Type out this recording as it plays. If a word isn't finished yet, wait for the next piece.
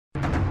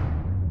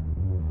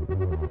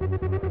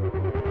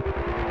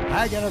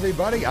Hi again,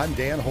 everybody. I'm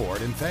Dan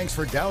Horde, and thanks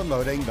for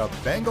downloading the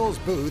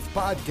Bengals Booth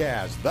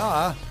Podcast,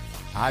 the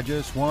I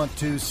Just Want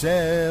to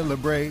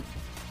Celebrate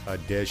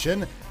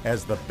edition,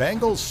 as the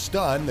Bengals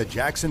stun the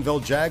Jacksonville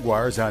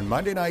Jaguars on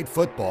Monday Night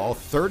Football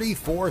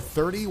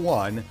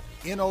 34-31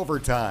 in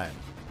overtime.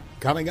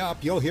 Coming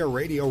up, you'll hear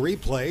radio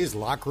replays,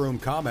 locker room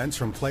comments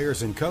from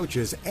players and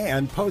coaches,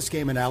 and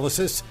post-game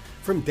analysis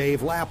from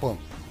Dave Lapham.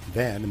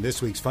 Then, in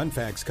this week's Fun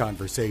Facts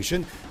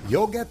conversation,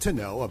 you'll get to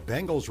know a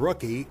Bengals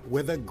rookie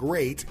with a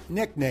great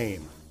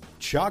nickname,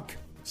 Chuck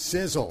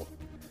Sizzle.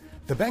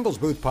 The Bengals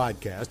Booth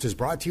Podcast is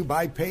brought to you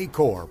by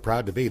Paycor,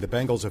 proud to be the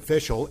Bengals'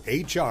 official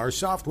HR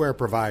software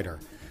provider.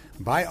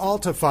 By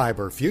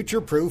Altifiber,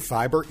 future-proof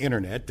fiber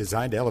internet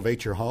designed to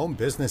elevate your home,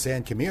 business,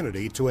 and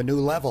community to a new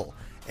level.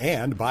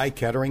 And by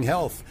Kettering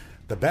Health,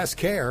 the best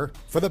care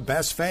for the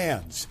best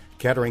fans.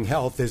 Kettering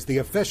Health is the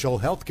official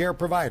healthcare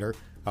provider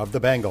of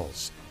the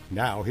Bengals.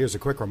 Now, here's a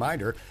quick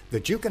reminder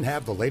that you can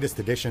have the latest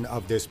edition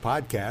of this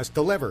podcast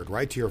delivered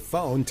right to your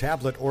phone,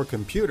 tablet, or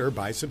computer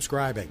by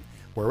subscribing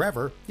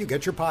wherever you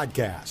get your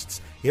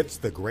podcasts. It's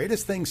the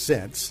greatest thing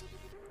since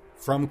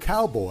From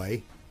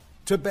Cowboy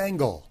to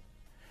Bengal.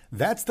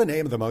 That's the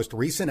name of the most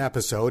recent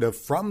episode of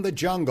From the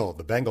Jungle,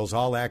 the Bengals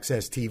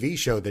all-access TV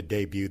show that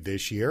debuted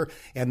this year,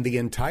 and the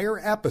entire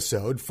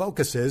episode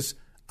focuses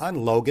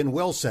on Logan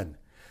Wilson.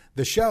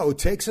 The show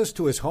takes us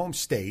to his home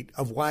state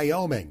of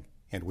Wyoming,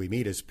 and we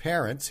meet his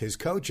parents, his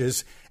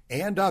coaches,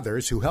 and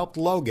others who helped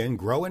Logan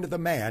grow into the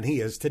man he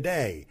is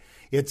today.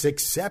 It's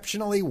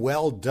exceptionally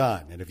well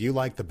done, and if you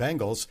like the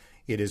Bengals,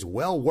 it is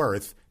well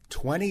worth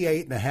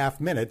 28 and a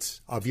half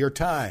minutes of your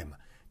time.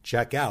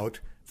 Check out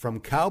From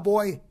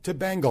Cowboy to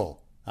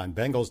Bengal on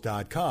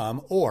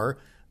Bengals.com or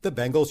the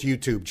Bengals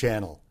YouTube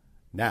channel.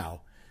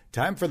 Now,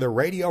 time for the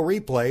radio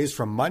replays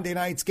from Monday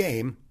night's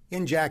game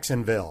in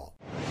Jacksonville.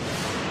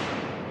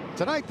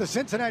 Tonight, the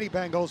Cincinnati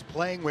Bengals,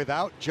 playing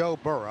without Joe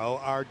Burrow,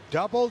 are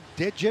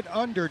double-digit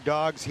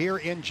underdogs here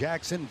in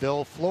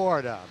Jacksonville,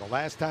 Florida. The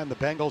last time the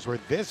Bengals were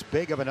this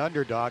big of an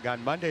underdog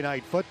on Monday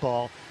Night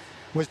Football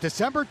was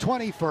December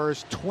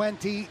 21st,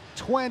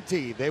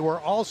 2020. They were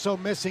also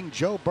missing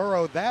Joe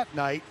Burrow that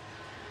night,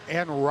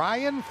 and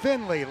Ryan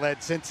Finley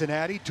led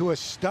Cincinnati to a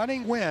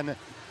stunning win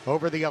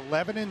over the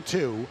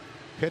 11-2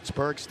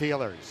 Pittsburgh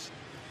Steelers.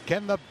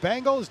 Can the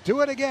Bengals do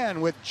it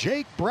again with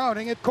Jake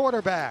Browning at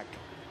quarterback?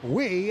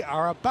 We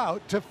are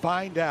about to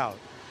find out.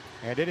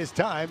 And it is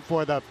time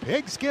for the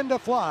pigskin to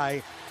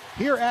fly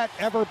here at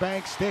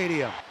Everbank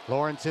Stadium.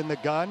 Lawrence in the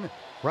gun,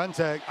 runs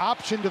an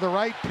option to the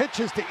right,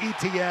 pitches to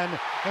Etienne,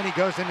 and he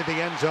goes into the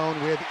end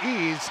zone with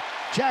ease.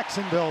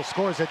 Jacksonville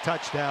scores a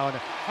touchdown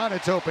on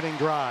its opening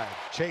drive.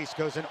 Chase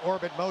goes in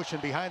orbit motion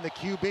behind the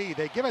QB.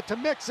 They give it to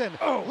Mixon,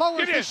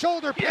 lowers the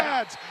shoulder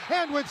pads,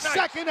 and with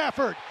second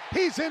effort,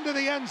 he's into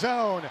the end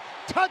zone.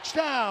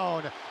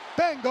 Touchdown,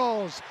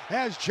 Bengals,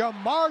 as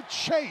Jamar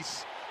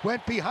Chase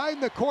went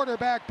behind the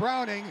quarterback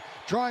Browning,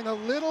 drawing a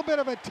little bit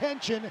of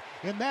attention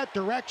in that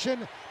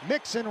direction.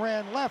 Mixon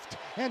ran left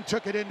and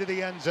took it into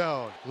the end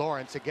zone.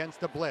 Lawrence against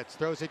the blitz,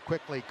 throws it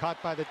quickly,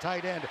 caught by the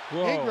tight end.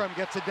 Ingram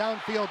gets a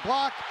downfield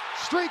block,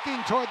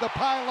 streaking toward the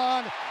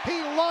pylon. He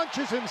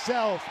launches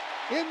himself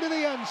into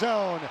the end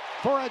zone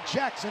for a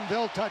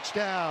Jacksonville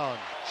touchdown.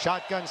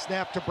 Shotgun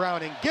snap to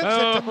Browning, gives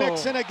it to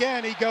Mixon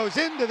again. He goes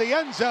into the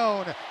end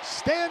zone,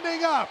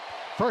 standing up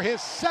for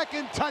his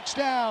second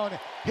touchdown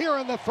here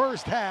in the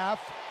first half.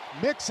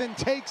 Mixon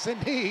takes a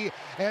knee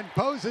and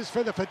poses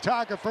for the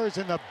photographers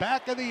in the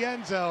back of the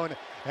end zone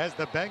as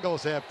the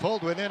Bengals have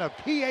pulled within a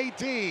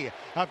PAT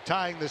of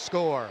tying the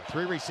score.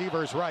 Three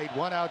receivers right,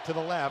 one out to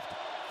the left.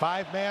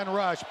 Five-man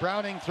rush.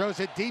 Browning throws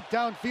it deep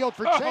downfield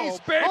for Chase.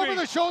 Over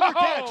the shoulder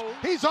catch.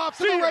 He's off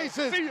to the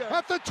races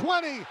at the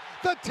 20,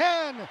 the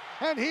 10,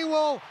 and he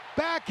will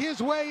back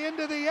his way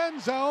into the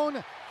end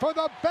zone for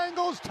the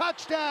Bengals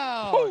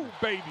touchdown. Oh,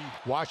 baby.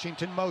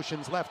 Washington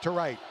motions left to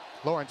right.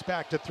 Lawrence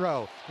back to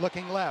throw,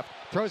 looking left,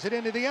 throws it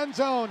into the end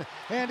zone,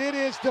 and it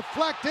is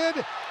deflected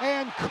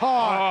and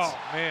caught.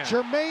 Oh, man.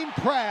 Jermaine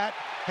Pratt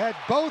had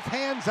both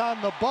hands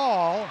on the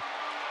ball.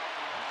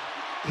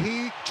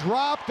 He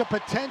dropped a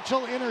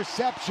potential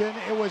interception.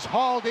 It was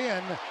hauled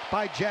in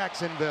by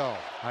Jacksonville.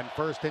 On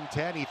 1st and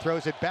 10, he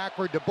throws it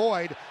backward to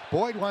Boyd.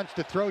 Boyd wants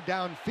to throw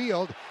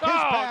downfield. His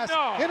pass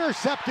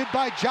intercepted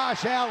by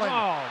Josh Allen.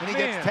 And he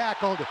gets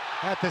tackled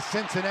at the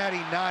Cincinnati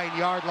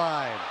 9-yard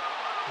line.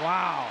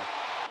 Wow.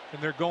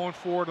 And they're going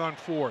forward on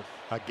 4th.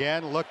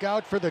 Again, look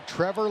out for the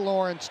Trevor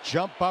Lawrence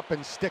jump up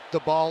and stick the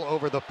ball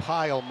over the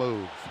pile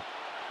move.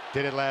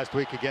 Did it last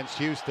week against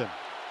Houston.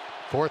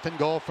 4th and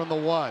goal from the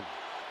 1.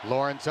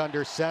 Lawrence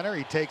under center.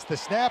 He takes the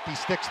snap. He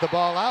sticks the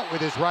ball out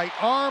with his right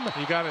arm.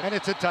 He got it. And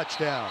it's a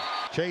touchdown.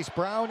 Chase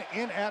Brown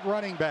in at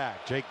running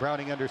back. Jake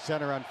Browning under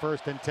center on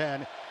 1st and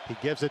 10. He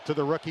gives it to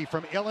the rookie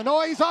from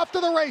Illinois. He's off to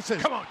the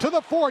races. Come on. To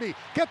the 40.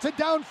 Gets a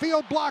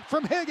downfield block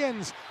from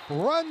Higgins.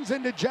 Runs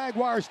into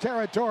Jaguars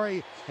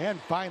territory.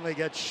 And finally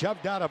gets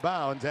shoved out of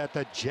bounds at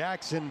the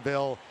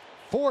Jacksonville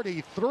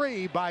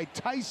 43 by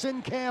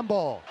Tyson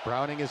Campbell.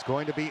 Browning is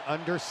going to be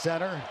under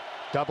center.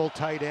 Double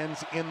tight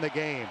ends in the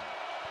game.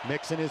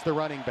 Mixon is the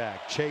running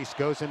back. Chase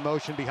goes in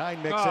motion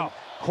behind Mixon. Oh.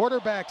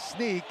 Quarterback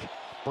sneak.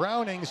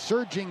 Browning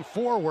surging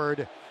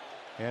forward,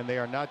 and they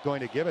are not going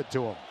to give it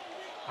to him.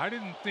 I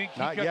didn't think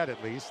Not yet,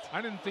 at least.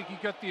 I didn't think he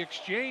got the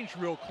exchange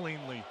real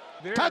cleanly.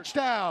 There.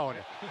 Touchdown!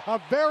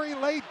 A very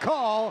late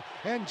call,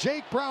 and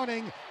Jake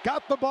Browning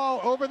got the ball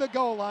over the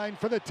goal line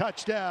for the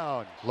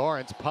touchdown.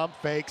 Lawrence pump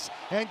fakes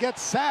and gets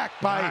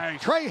sacked by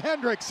Trey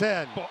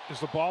Hendrickson.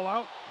 Is the ball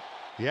out?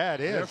 Yeah,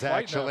 it is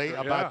actually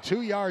after, about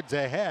 2 yards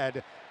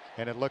ahead,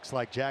 and it looks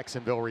like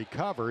Jacksonville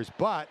recovers,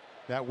 but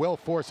that will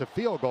force a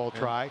field goal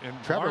try.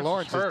 And Trevor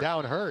Lawrence is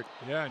down hurt,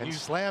 yeah, and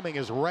slamming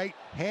his right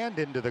hand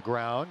into the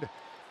ground.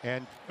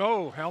 And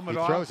helmet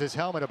off. He throws his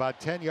helmet about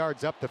 10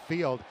 yards up the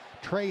field.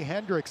 Trey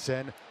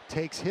Hendrickson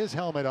takes his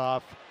helmet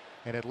off,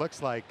 and it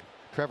looks like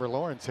Trevor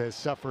Lawrence has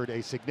suffered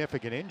a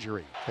significant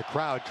injury. The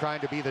crowd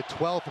trying to be the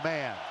 12th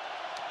man.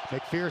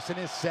 McPherson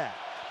is set.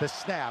 The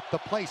snap, the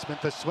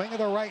placement, the swing of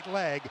the right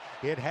leg.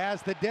 It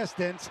has the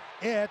distance.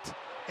 It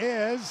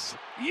is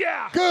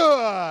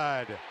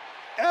good.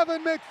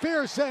 Evan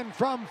McPherson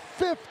from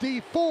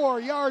 54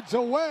 yards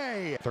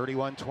away.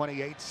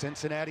 31-28,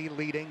 Cincinnati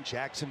leading.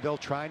 Jacksonville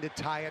trying to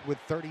tie it with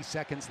 30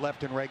 seconds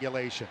left in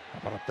regulation.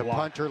 The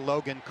punter,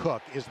 Logan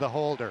Cook, is the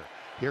holder.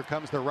 Here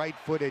comes the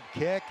right-footed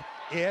kick.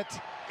 It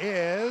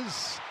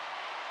is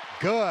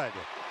good.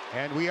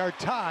 And we are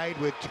tied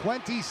with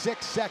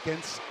 26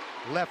 seconds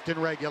left in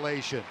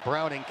regulation.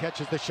 Browning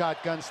catches the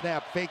shotgun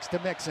snap, fakes to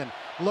Mixon,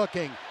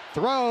 looking,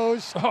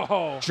 throws,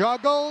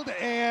 juggled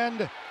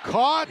and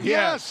caught.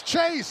 Yes,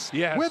 Chase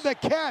with the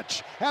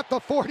catch at the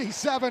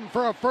 47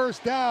 for a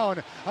first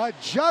down. A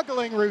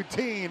juggling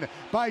routine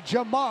by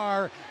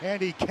Jamar,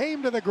 and he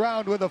came to the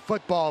ground with a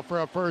football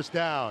for a first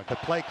down. The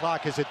play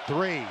clock is at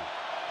 3,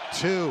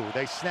 2.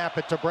 They snap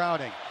it to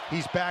Browning.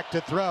 He's back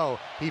to throw.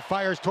 He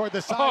fires toward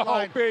the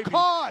sideline.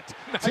 Caught!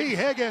 Nice. T.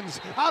 Higgins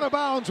out of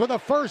bounds with a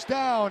first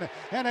down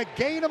and a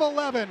gain of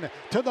 11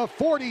 to the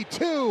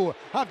 42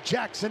 of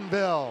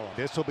Jacksonville.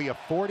 This will be a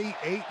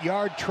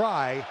 48-yard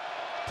try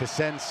to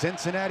send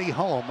Cincinnati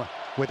home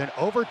with an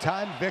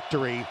overtime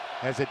victory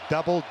as a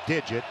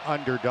double-digit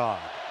underdog.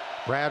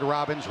 Brad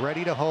Robbins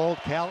ready to hold.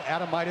 Cal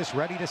Adamitis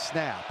ready to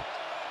snap.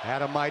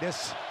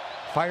 Adamitis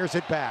fires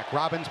it back.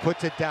 Robbins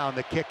puts it down.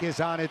 The kick is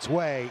on its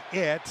way.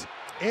 It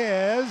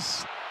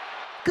is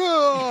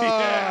good.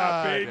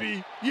 Yeah,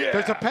 baby. Yeah.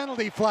 There's a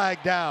penalty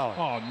flag down.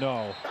 Oh,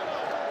 no.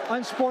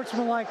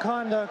 Unsportsmanlike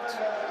conduct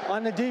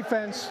on the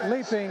defense,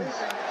 leaping.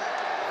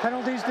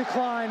 Penalties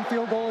decline.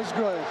 Field goal is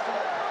good.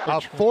 A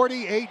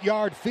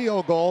 48-yard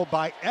field goal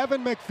by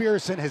Evan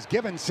McPherson has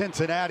given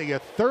Cincinnati a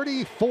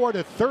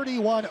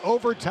 34-31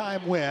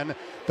 overtime win.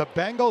 The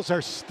Bengals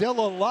are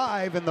still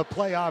alive in the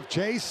playoff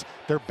chase.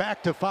 They're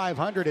back to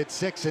 500 at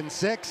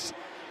 6-6.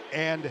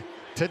 And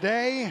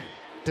today,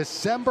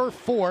 December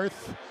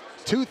 4th,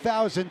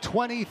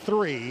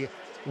 2023,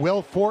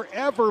 will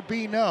forever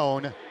be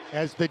known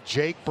as the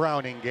Jake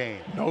Browning game.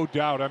 No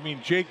doubt. I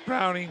mean, Jake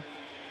Browning,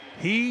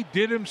 he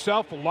did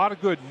himself a lot of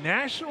good.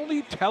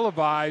 Nationally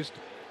televised,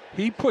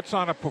 he puts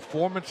on a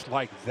performance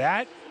like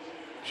that.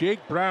 Jake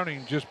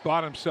Browning just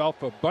bought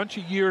himself a bunch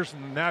of years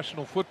in the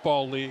National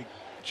Football League.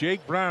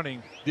 Jake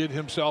Browning did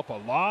himself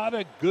a lot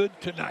of good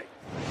tonight.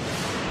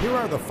 Here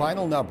are the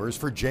final numbers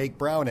for Jake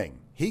Browning.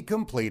 He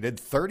completed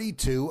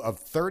 32 of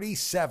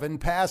 37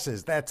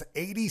 passes. That's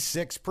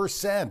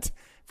 86%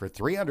 for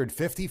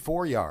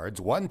 354 yards,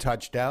 1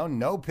 touchdown,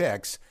 no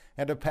picks,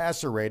 and a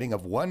passer rating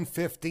of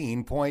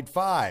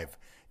 115.5.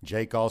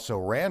 Jake also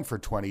ran for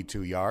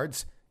 22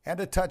 yards and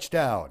a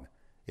touchdown.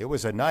 It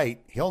was a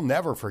night he'll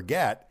never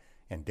forget,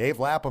 and Dave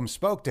Lapham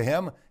spoke to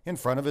him in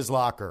front of his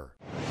locker.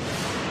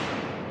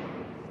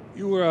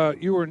 You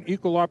were an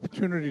equal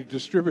opportunity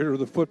distributor of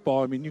the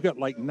football. I mean, you got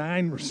like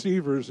 9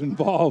 receivers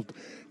involved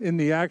in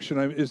the action.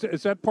 I mean, is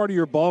that part of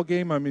your ball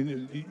game? I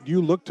mean, do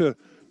you look to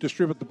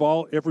distribute the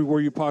ball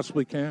everywhere you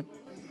possibly can?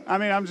 I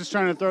mean, I'm just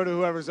trying to throw to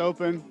whoever's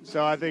open.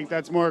 So I think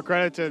that's more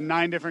credit to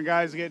 9 different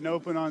guys getting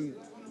open on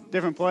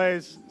different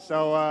plays.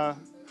 So,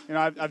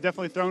 I've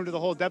definitely thrown to the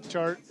whole depth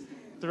chart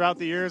throughout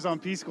the years on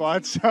P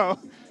squad. So,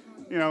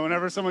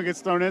 whenever someone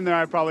gets thrown in there,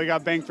 I probably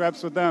got banked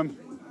reps with them.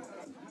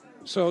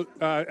 So,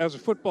 as a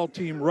football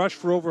team, rush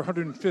for over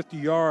 150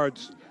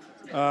 yards.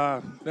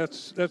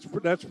 That's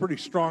pretty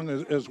strong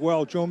as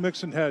well. Joe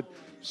Mixon had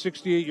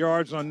 68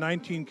 yards on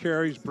 19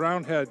 carries.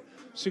 Brown had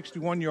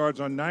 61 yards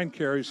on 9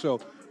 carries. So,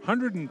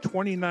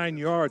 129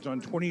 yards on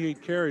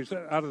 28 carries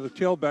out of the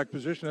tailback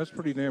position. That's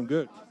pretty damn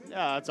good.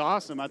 Yeah, that's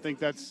awesome. I think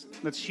that's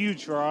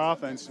huge for our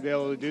offense to be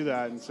able to do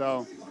that. And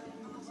so,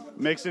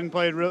 Mixon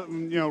played,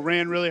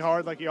 ran really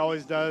hard like he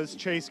always does.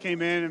 Chase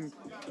came in and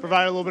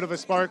provided a little bit of a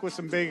spark with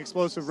some big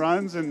explosive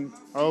runs, and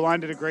our O-line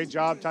did a great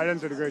job. Tight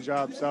ends did a great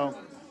job. So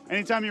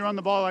anytime you run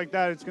the ball like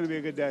that, it's going to be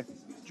a good day.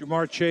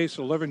 Jamar Chase,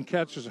 11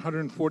 catches,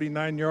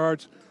 149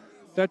 yards.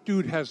 That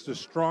dude has the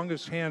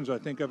strongest hands I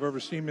think I've ever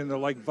seen him. They're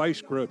like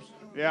vice grips.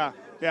 Yeah,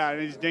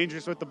 and he's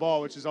dangerous with the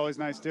ball, which is always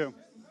nice too.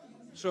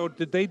 So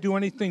did they do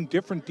anything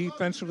different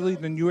defensively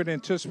than you had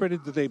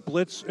anticipated? Did they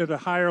blitz at a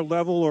higher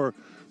level, or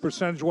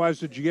percentage-wise,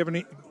 did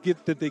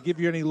they give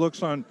you any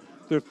looks on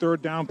their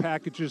third down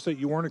packages that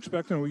you weren't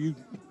expecting, or were you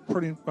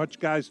pretty much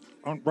guys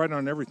right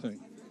on everything?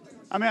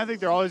 I mean, I think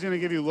they're always going to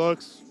give you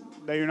looks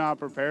that you're not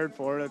prepared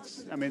for.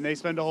 They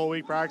spend a whole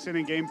week practicing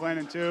and game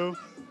planning too.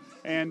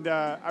 And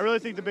I really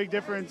think the big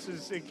difference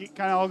is it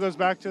kind of all goes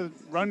back to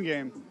run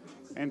game.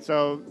 And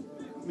so,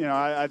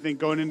 I think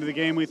going into the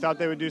game we thought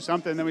they would do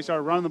something. Then we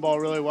started running the ball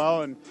really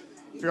well. And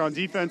if you're on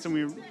defense and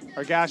we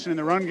are gashing in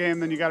the run game,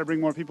 then you got to bring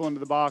more people into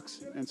the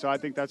box. And so I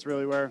think that's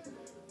really where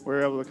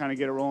we're able to kind of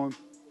get it rolling.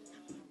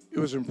 It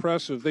was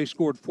impressive. They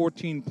scored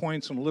 14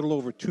 points in a little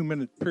over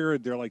 2-minute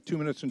period there, like 2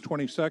 minutes and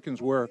 20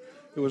 seconds, where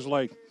it was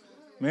like,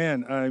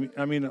 man,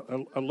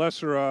 a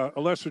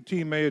lesser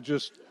team may have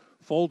just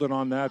folded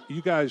on that.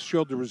 You guys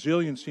showed the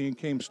resiliency and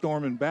came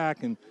storming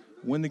back and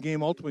win the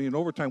game ultimately in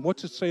overtime.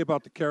 What's it say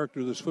about the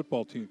character of this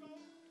football team?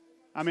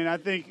 I mean, I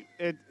think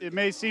it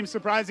may seem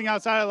surprising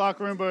outside of the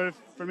locker room, but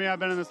for me, I've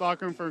been in this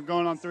locker room for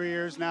going on 3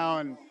 years now,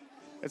 and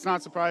it's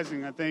not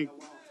surprising. I think,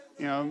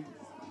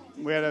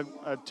 we had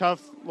a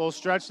tough little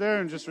stretch there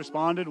and just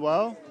responded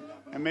well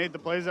and made the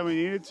plays that we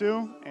needed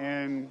to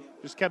and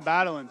just kept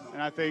battling.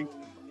 And I think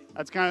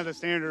that's kind of the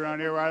standard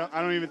around here where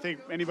I don't even think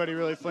anybody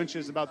really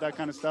flinches about that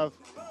kind of stuff.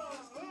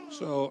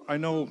 So I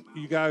know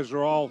you guys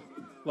are all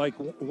like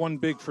one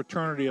big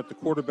fraternity at the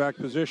quarterback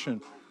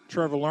position.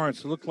 Trevor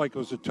Lawrence, it looked like it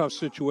was a tough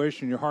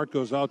situation. Your heart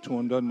goes out to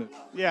him, doesn't it?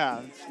 Yeah,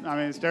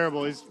 it's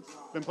terrible. He's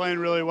been playing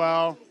really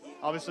well.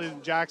 Obviously,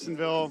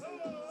 Jacksonville,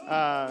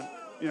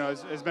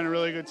 has been a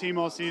really good team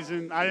all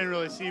season. I didn't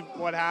really see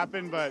what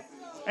happened, but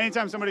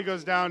anytime somebody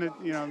goes down,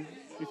 you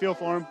feel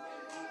for him.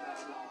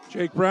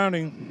 Jake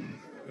Browning,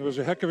 it was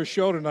a heck of a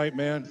show tonight,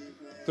 man.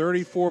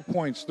 34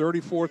 points,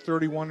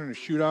 34-31 in a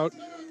shootout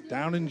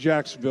down in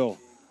Jacksonville.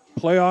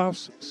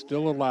 Playoffs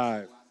still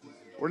alive.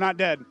 We're not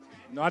dead.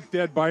 Not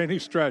dead by any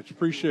stretch.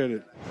 Appreciate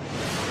it.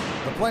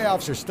 The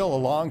playoffs are still a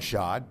long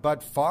shot,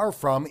 but far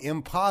from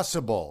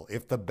impossible.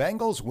 If the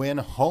Bengals win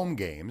home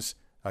games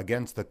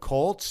against the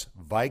Colts,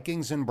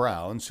 Vikings, and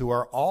Browns, who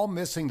are all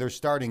missing their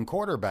starting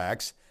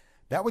quarterbacks,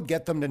 that would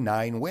get them to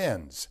 9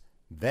 wins.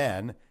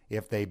 Then,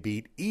 if they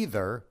beat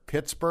either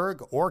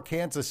Pittsburgh or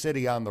Kansas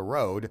City on the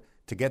road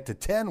to get to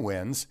 10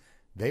 wins,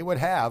 they would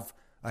have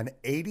an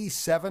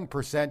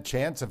 87%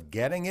 chance of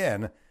getting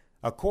in,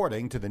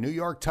 according to the New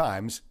York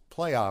Times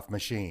playoff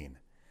machine.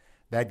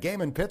 That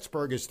game in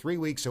Pittsburgh is 3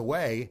 weeks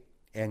away,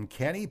 and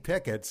Kenny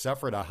Pickett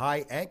suffered a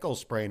high ankle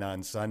sprain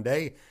on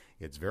Sunday.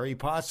 It's very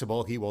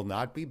possible he will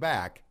not be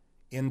back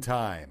in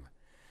time.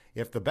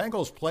 If the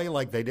Bengals play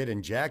like they did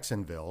in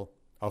Jacksonville,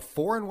 a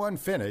 4-1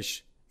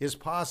 finish is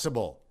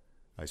possible.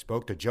 I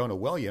spoke to Jonah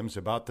Williams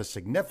about the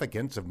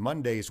significance of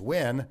Monday's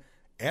win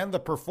and the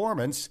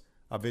performance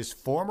of his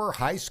former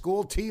high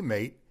school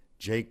teammate,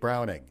 Jake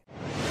Browning.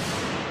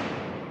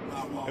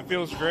 It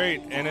feels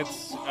great, and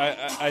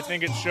I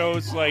think it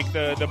shows like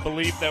the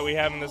belief that we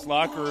have in this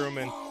locker room.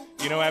 And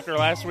after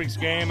last week's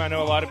game, I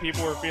know a lot of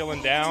people were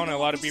feeling down, and a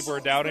lot of people were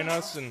doubting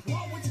us. And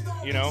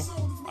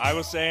I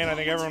was saying, I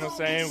think everyone was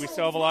saying, we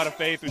still have a lot of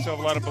faith, we still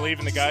have a lot of belief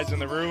in the guys in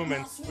the room,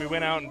 and we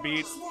went out and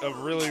beat a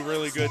really,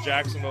 really good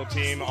Jacksonville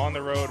team on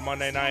the road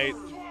Monday night,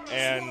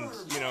 and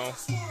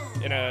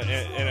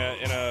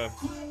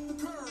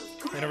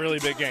in a really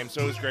big game.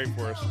 So it was great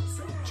for us.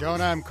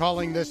 Jonah, I'm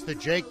calling this the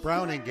Jake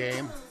Browning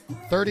game.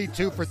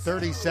 32 for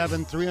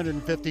 37,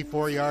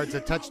 354 yards,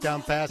 a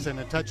touchdown pass, and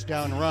a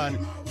touchdown run.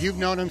 You've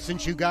known him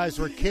since you guys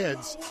were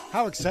kids.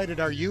 How excited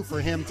are you for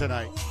him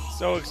tonight?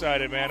 So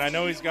excited, man. I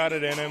know he's got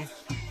it in him,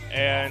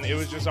 and it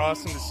was just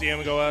awesome to see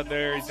him go out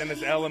there. He's in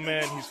his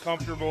element. He's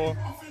comfortable.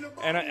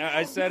 And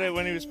I said it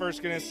when he was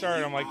first getting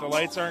started. I'm like, the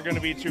lights aren't going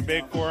to be too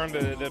big for him.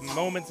 The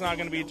moment's not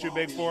going to be too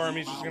big for him.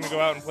 He's just going to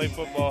go out and play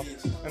football.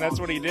 And that's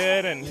what he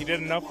did, and he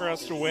did enough for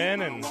us to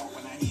win and,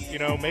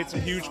 made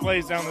some huge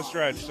plays down the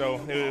stretch. So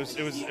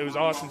it was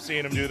awesome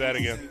seeing him do that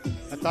again.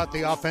 I thought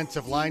the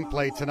offensive line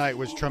play tonight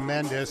was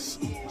tremendous.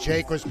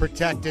 Jake was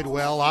protected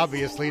well,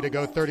 obviously, to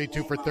go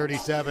 32 for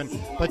 37,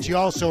 but you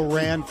also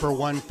ran for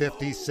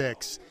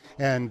 156.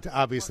 And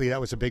obviously that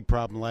was a big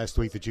problem last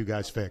week that you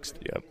guys fixed.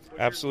 Yep,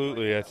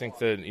 absolutely. I think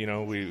that,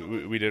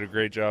 we did a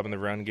great job in the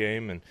run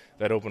game, and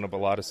that opened up a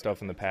lot of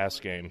stuff in the pass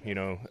game.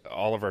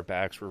 All of our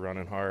backs were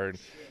running hard,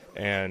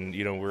 and,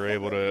 we were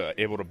able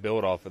to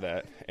build off of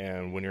that.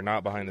 And when you're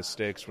not behind the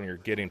sticks, when you're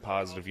getting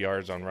positive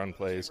yards on run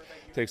plays,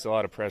 it takes a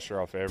lot of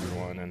pressure off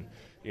everyone. And,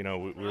 we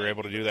were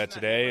able to do that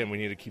today, and we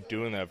need to keep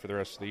doing that for the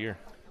rest of the year.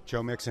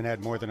 Joe Mixon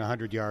had more than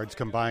 100 yards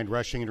combined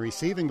rushing and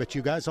receiving, but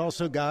you guys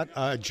also got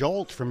a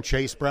jolt from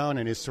Chase Brown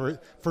in his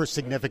first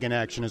significant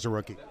action as a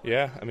rookie.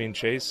 Yeah,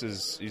 Chase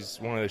he's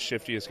one of the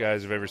shiftiest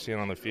guys I've ever seen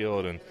on the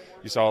field, and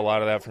you saw a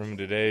lot of that from him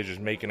today, just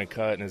making a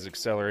cut, and his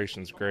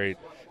acceleration's great.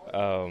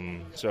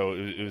 So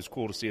it was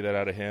cool to see that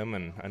out of him,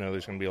 and I know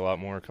there's going to be a lot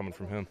more coming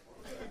from him.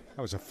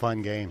 That was a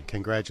fun game.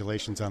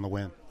 Congratulations on the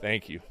win.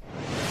 Thank you.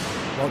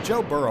 While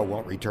Joe Burrow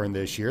won't return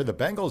this year, the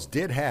Bengals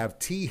did have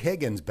T.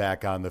 Higgins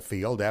back on the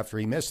field after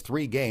he missed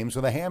 3 games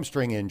with a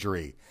hamstring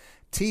injury.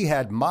 T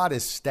had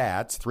modest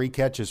stats, 3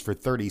 catches for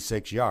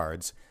 36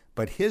 yards,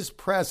 but his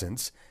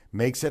presence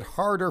makes it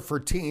harder for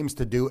teams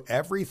to do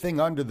everything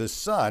under the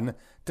sun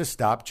to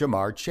stop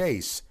Jamar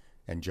Chase.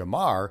 And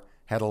Jamar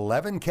had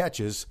 11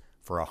 catches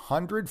for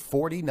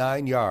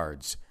 149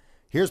 yards.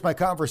 Here's my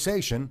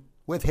conversation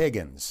with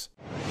Higgins.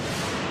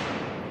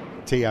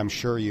 T, I'm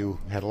sure you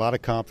had a lot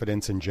of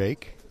confidence in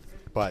Jake,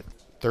 but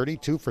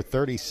 32 for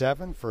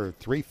 37 for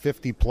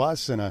 350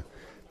 plus and a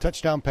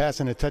touchdown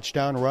pass and a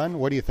touchdown run.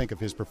 What do you think of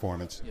his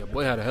performance? Yeah,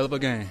 boy had a hell of a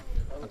game.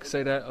 I can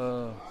say that.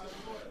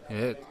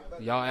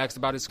 Y'all asked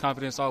about his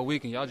confidence all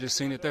week, and y'all just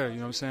seen it there. You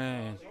know what I'm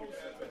saying? And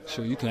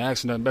sure, you can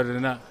ask nothing better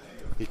than that.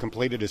 He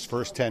completed his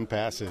first 10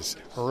 passes.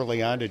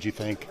 Early on, did you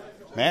think,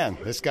 man,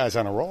 this guy's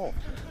on a roll?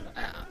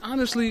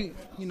 Honestly,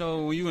 you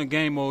know, when you in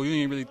game mode, you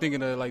ain't really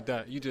thinking of it like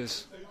that. You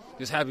just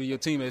happy your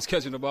teammates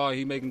catching the ball.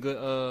 He making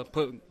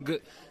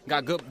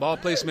got good ball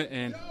placement,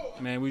 and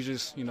man, we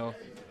just, you know,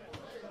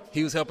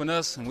 he was helping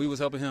us and we was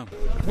helping him.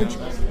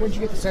 When you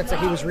get the sense that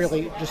he was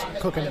really just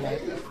cooking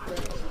tonight?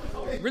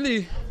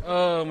 Really,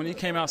 when he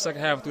came out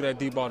second half through that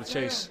deep ball to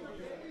Chase,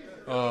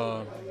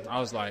 I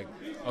was like,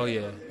 oh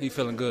yeah, he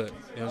feeling good. You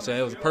know what I'm saying?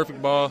 It was a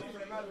perfect ball,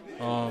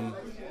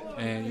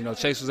 and you know,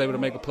 Chase was able to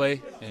make a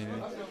play,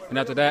 and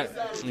after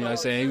that, you know,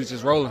 he was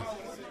just rolling.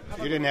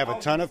 You didn't have a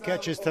ton of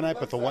catches tonight,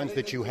 but the ones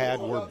that you had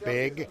were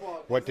big.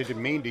 What did it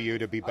mean to you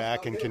to be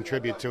back and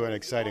contribute to an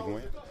exciting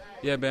win?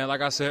 Yeah, man,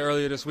 like I said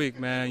earlier this week,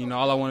 man, you know,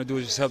 all I want to do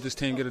is just help this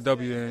team get a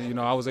W, and, you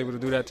know, I was able to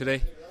do that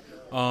today.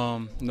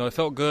 You know, it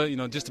felt good, you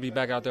know, just to be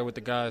back out there with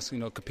the guys, you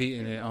know,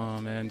 competing,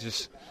 and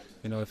just,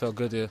 you know, it felt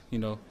good to, you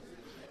know,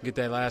 get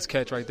that last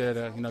catch right there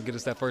to, you know, get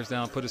us that first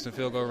down, put us in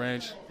field goal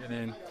range, and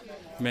then,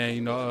 man,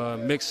 you know,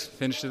 Mix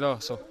finished it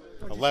off, so.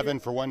 11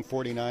 for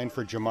 149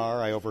 for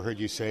Jamar. I overheard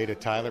you say to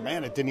Tyler,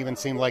 man, it didn't even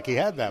seem like he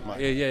had that much.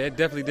 Yeah, it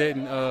definitely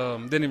didn't.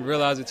 Didn't even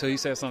realize it until he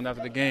said something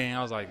after the game.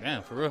 I was like,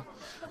 damn, for real.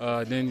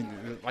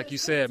 Then, like you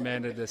said,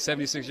 man, the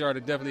 76-yarder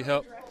definitely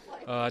helped.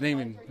 I didn't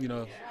even, you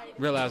know,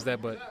 realize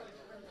that, but,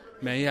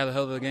 man, he had a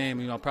hell of a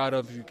game. You know, I'm proud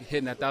of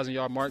hitting that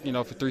 1,000-yard mark, you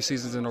know, for 3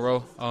 seasons in a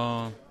row.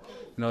 You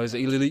know, he's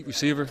an elite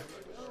receiver,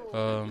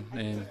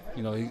 and,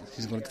 you know,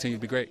 he's going to continue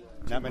to be great.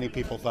 Not many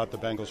people thought the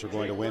Bengals were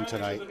going to win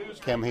tonight.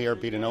 Came here,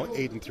 beat an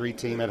 8-3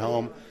 team at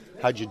home.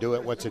 How'd you do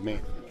it? What's it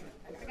mean?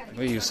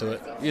 We used to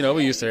it. You know,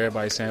 we used to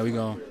everybody saying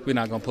we're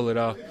not gonna pull it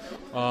off.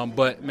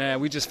 But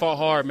man, we just fought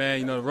hard, man.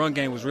 You know, the run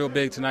game was real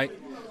big tonight.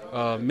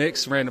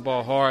 Mix ran the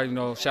ball hard. You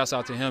know, shouts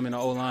out to him and the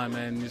O-line,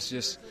 man. It's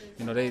just,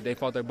 you know, they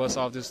fought their butts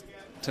off this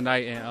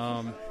tonight,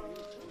 and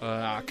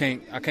I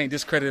can't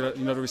discredit,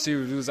 you know, the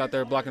receivers who was out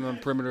there blocking on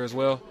the perimeter as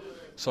well.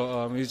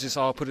 So we just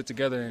all put it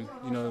together, and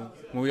you know,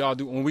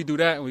 when we do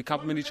that and we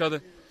compliment each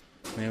other,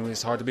 man,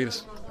 it's hard to beat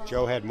us.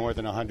 Joe had more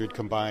than 100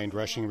 combined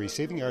rushing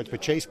receiving yards,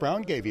 but Chase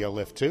Brown gave you a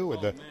lift too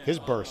with his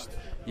burst.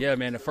 Yeah,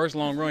 man, the first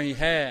long run he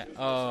had,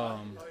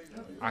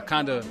 I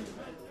kind of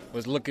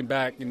was looking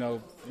back,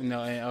 and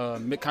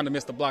kind of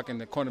missed the block,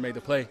 and the corner made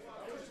the play.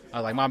 I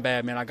was like, my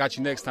bad, man, I got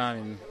you next time.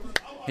 And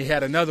he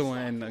had another one,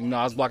 and you know,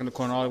 I was blocking the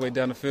corner all the way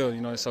down the field,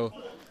 you know. So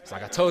it's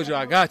like, I told you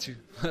I got you.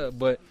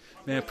 But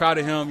man, proud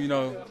of him, you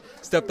know,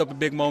 stepped up in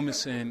big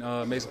moments and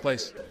made some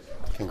plays.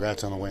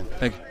 Congrats on the win.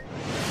 Thank you.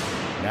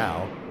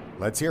 Now,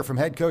 let's hear from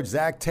head coach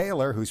Zach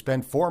Taylor, who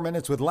spent 4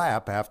 minutes with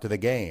Lapp after the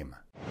game.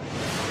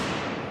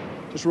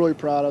 Just really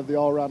proud of the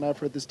all-around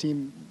effort. This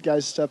team,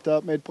 guys stepped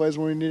up, made plays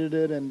when we needed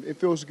it, and it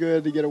feels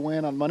good to get a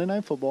win on Monday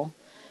Night Football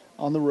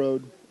on the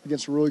road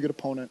against a really good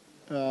opponent.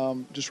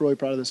 Just really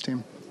proud of this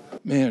team.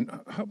 Man,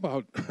 how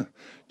about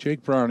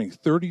Jake Browning,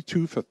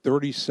 32 for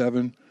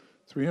 37,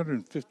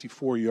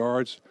 354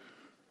 yards.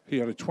 He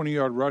had a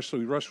 20-yard rush, so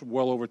he rushed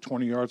well over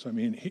 20 yards. I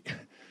mean,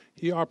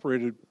 he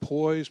operated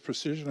poise,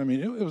 precision. I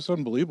mean, it was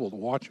unbelievable to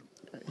watch him.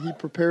 He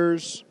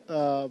prepares.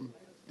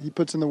 He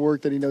puts in the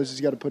work that he knows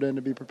he's got to put in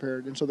to be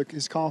prepared. And so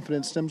his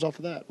confidence stems off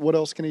of that. What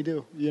else can he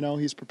do? You know,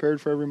 he's prepared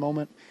for every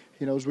moment.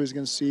 He knows what he's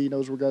going to see. He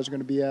knows where guys are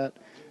going to be at.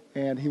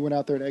 And he went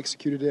out there and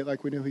executed it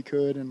like we knew he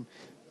could. And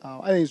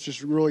I think it's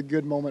just a really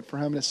good moment for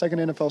him. And his second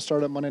NFL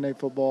start at Monday Night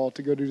Football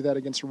to go do that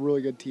against a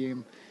really good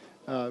team.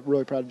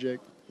 Really proud of Jake.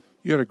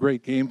 You had a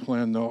great game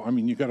plan, though. I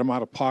mean, you got him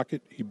out of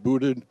pocket. He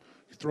booted.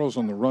 He throws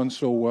on the run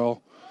so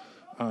well.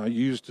 You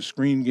used the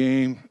screen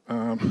game.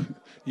 You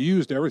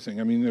used everything.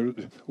 I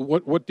mean,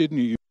 what didn't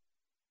you use?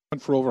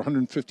 For over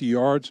 150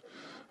 yards.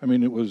 I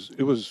mean, it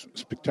was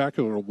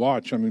spectacular to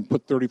watch. I mean,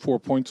 put 34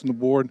 points on the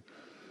board.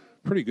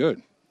 Pretty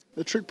good.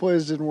 The trick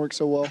plays didn't work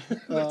so well.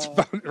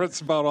 That's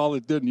about all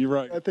it did, and you're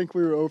right. I think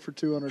we were 0 for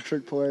 2 on our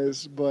trick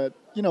plays. But,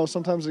 you know,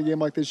 sometimes in a game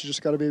like this, you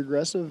just got to be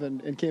aggressive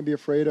and can't be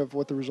afraid of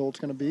what the result's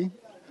going to be.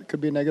 It could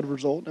be a negative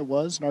result. It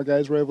was, and our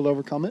guys were able to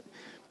overcome it.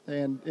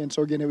 And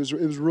so, again, it was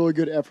really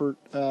good effort.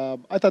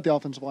 I thought the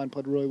offensive line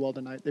played really well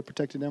tonight. They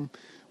protected him.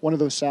 One of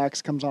those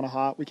sacks comes on a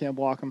hot. We can't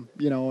block him,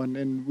 you know,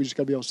 and we just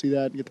got to be able to see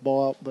that and get the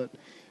ball out. But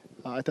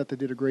I thought they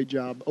did a great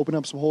job. Open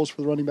up some holes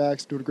for the running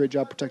backs, doing a great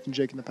job protecting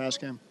Jake in the pass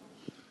game.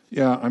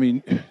 Yeah, I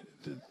mean,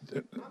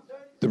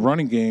 the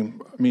running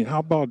game, I mean, how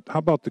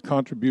about the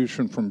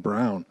contribution from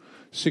Brown?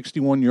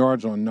 61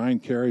 yards on 9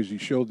 carries. He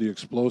showed the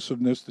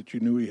explosiveness that you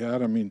knew he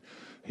had. I mean,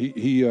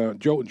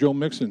 Joe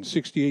Mixon,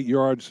 68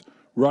 yards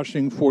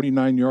rushing,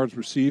 49 yards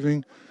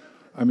receiving.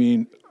 I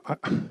mean,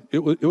 it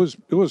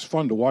was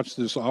fun to watch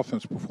this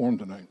offense perform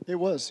tonight. It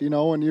was,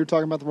 and you're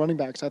talking about the running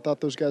backs. I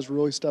thought those guys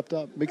really stepped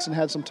up. Mixon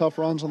had some tough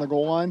runs on the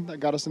goal line that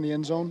got us in the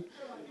end zone.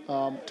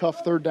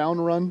 Tough third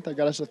down run that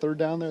got us a third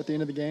down there at the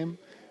end of the game.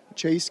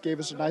 Chase gave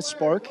us a nice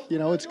spark.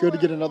 It's good to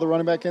get another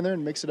running back in there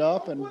and mix it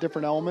up and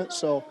different elements.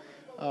 So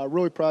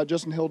really proud.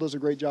 Justin Hill does a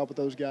great job with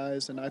those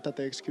guys, and I thought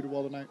they executed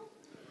well tonight.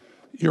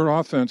 Your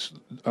offense,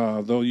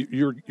 though,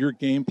 your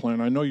game plan.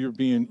 I know you're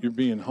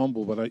being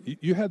humble, but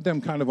you had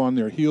them kind of on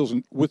their heels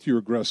with your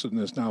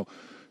aggressiveness. Now,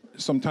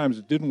 sometimes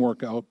it didn't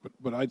work out,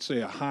 but I'd say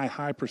a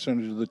high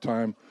percentage of the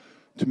time.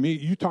 To me,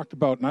 you talked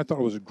about, and I thought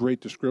it was a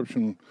great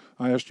description.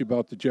 I asked you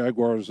about the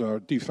Jaguars'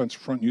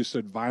 defensive front. You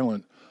said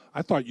violent.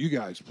 I thought you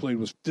guys played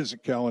with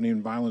physicality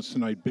and violence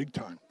tonight, big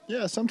time.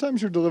 Yeah,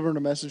 sometimes you're delivering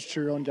a message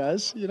to your own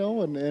guys,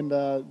 and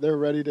they're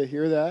ready to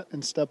hear that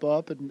and step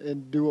up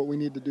and do what we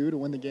need to do to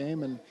win the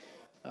game. And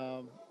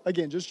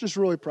again, just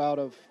really proud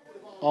of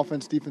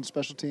offense, defense,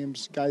 special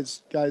teams.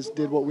 Guys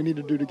did what we need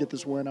to do to get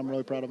this win. I'm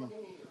really proud of them.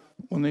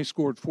 When they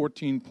scored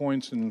 14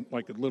 points in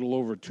like a little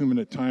over a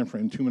 2-minute time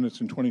frame, 2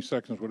 minutes and 20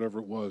 seconds, whatever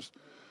it was,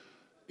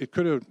 it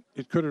could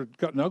have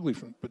gotten ugly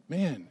from it. But,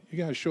 man, you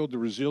guys showed the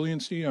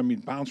resiliency. I mean,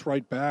 bounce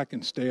right back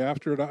and stay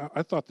after it.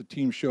 I thought the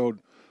team showed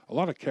a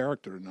lot of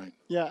character tonight.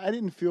 Yeah, I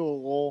didn't feel a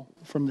lull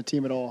from the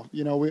team at all.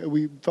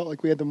 We felt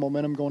like we had the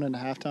momentum going into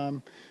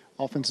halftime.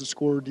 Offensive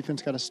score,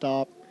 defense got a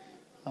stop.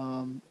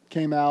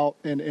 Came out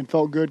and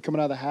felt good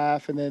coming out of the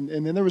half, and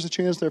then there was a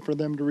chance there for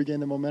them to regain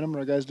the momentum, and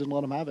our guys didn't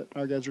let them have it.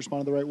 Our guys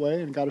responded the right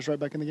way and got us right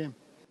back in the game.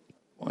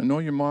 Well, I know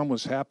your mom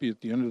was happy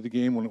at the end of the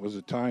game when it was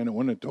a tie and it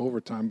went into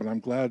overtime, but I'm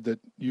glad that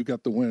you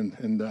got the win,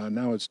 and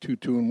now it's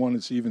 2-2-1.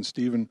 It's even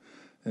Steven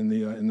and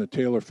the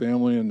Taylor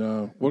family,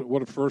 and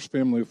what a first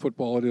family of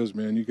football it is,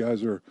 man. You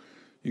guys are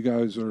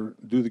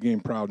do the game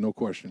proud, no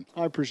question.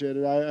 I appreciate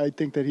it. I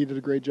think that he did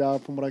a great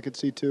job from what I could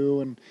see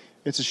too, and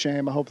it's a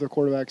shame. I hope their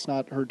quarterback's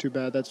not hurt too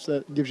bad.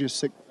 That gives you a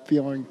sick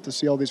feeling to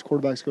see all these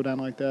quarterbacks go down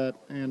like that,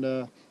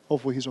 and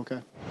hopefully he's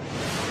okay.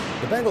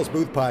 The Bengals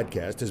Booth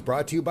Podcast is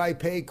brought to you by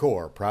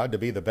Paycor, proud to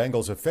be the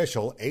Bengals'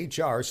 official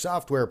HR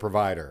software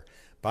provider.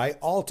 By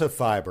Alta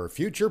Fiber,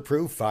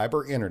 future-proof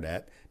fiber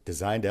internet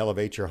designed to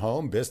elevate your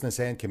home, business,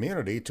 and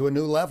community to a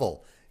new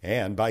level.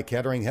 And by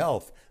Kettering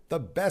Health, the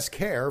best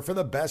care for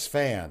the best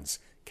fans.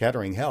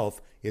 Kettering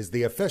Health is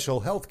the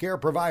official healthcare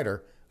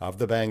provider of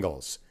the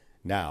Bengals.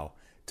 Now,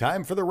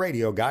 time for the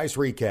Radio Guys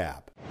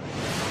recap.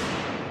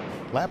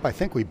 Lap, I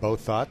think we both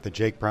thought that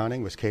Jake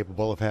Browning was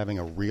capable of having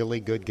a really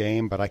good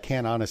game, but I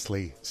can't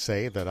honestly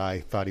say that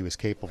I thought he was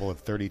capable of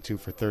 32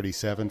 for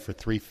 37 for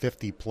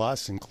 350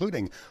 plus,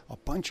 including a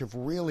bunch of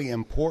really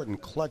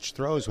important clutch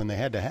throws when they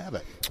had to have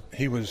it.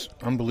 He was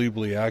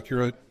unbelievably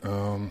accurate.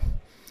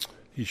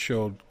 He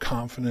showed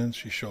confidence.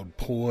 He showed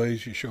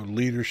poise. He showed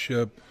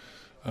leadership,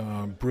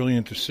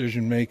 brilliant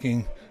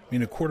decision-making. I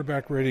mean, a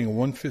quarterback rating of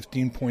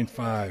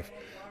 115.5,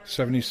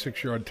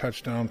 76-yard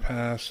touchdown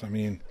pass. I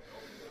mean,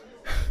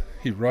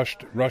 he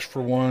rushed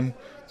for one,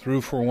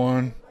 threw for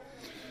one.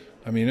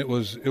 I mean, it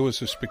was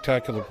a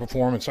spectacular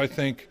performance. I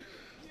think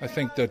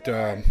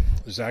that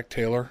Zach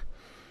Taylor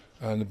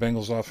and the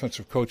Bengals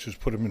offensive coaches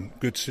put him in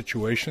good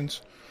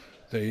situations.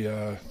 They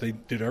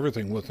did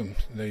everything with him.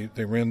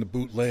 They ran the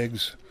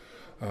bootlegs.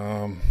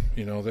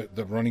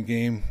 The running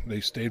game,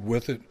 they stayed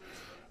with it,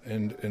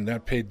 and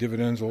that paid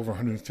dividends, over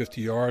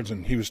 150 yards.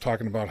 And he was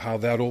talking about how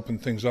that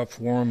opened things up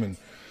for him.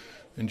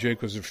 And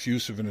Jake was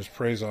effusive in his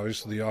praise,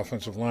 obviously, the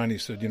offensive line. He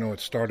said, it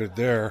started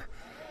there.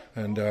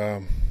 And,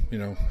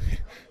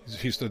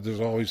 he said there's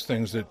always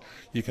things that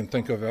you can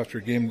think of after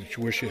a game that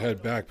you wish you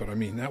had back. But, I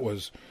mean, that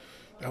was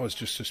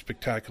just a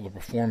spectacular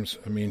performance.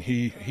 I mean,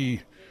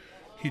 he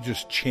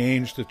just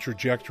changed the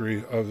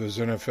trajectory of his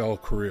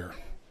NFL career.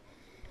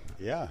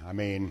 Yeah, I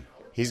mean,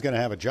 he's going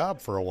to have a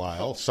job for a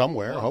while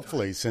somewhere,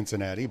 hopefully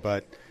Cincinnati,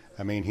 but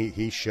I mean,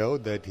 he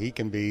showed that he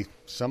can be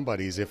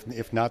somebody's,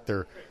 if not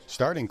their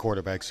starting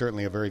quarterback,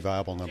 certainly a very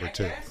viable number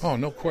two. Oh,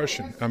 no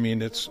question. I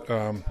mean, it's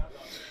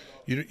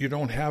you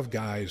don't have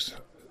guys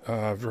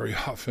very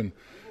often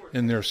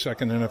in their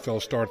second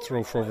NFL start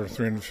throw for over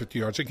 350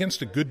 yards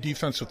against a good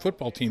defensive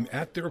football team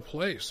at their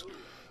place.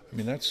 I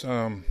mean, that's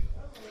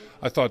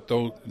I thought,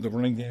 though, the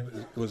running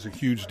game was a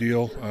huge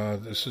deal.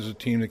 This is a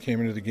team that came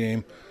into the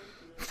game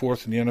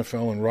fourth in the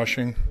NFL in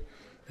rushing,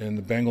 and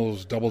the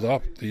Bengals doubled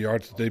up the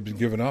yards that they've been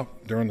giving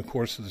up during the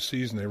course of the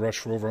season. They rushed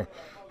for over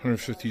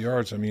 150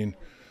 yards. I mean,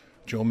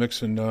 Joe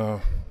Mixon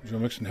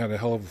had a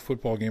hell of a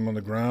football game on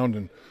the ground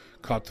and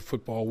caught the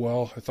football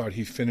well. I thought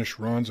he finished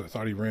runs. I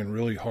thought he ran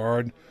really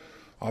hard.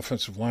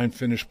 Offensive line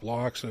finished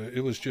blocks.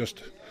 It was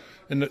just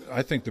 – and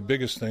I think the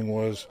biggest thing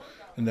was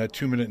in that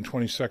 2 minute and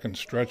 20-second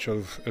stretch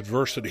of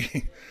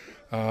adversity,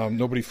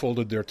 nobody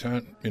folded their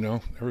tent,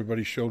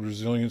 Everybody showed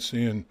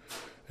resiliency and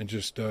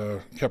just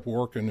kept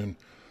working.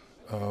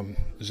 And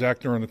Zach,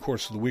 during the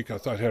course of the week, I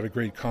thought had a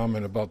great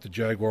comment about the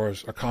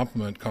Jaguars, a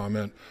compliment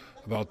comment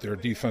about their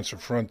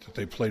defensive front, that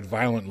they played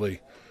violently.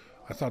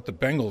 I thought the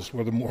Bengals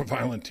were the more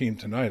violent team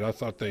tonight. I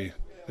thought they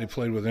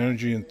played with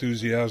energy,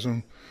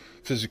 enthusiasm.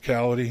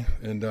 physicality,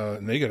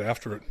 and they get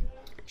after it.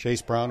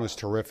 Chase Brown was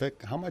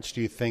terrific. How much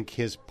do you think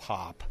his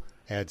pop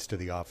adds to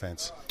the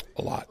offense?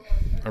 A lot.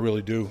 I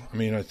really do. I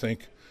mean, I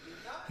think,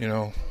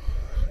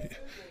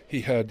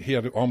 he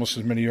had almost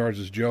as many yards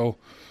as Joe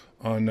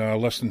on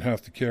less than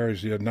half the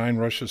carries. He had 9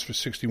 rushes for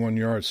 61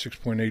 yards,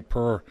 6.8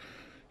 per.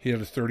 He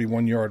had a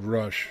 31-yard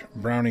rush.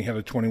 Browning had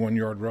a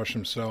 21-yard rush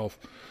himself.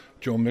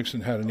 Joe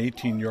Mixon had an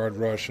 18-yard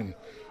rush and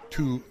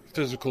 2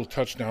 physical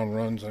touchdown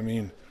runs. I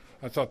mean,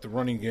 I thought the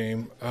running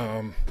game,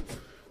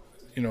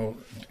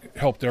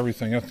 helped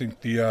everything. I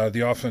think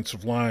the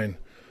offensive line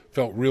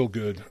felt real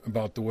good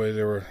about the way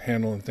they were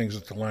handling things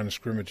at the line of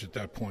scrimmage at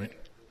that point.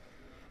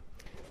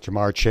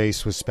 Jamar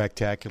Chase was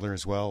spectacular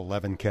as well.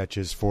 11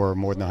 catches for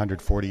more than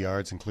 140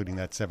 yards, including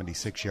that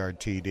 76-yard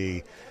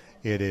TD.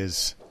 It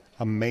is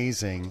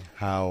amazing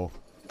how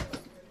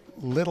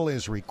little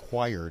is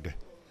required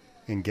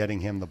in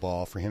getting him the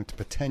ball for him to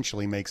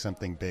potentially make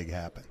something big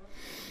happen.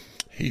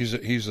 He's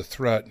a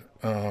threat.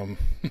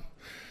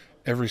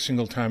 Every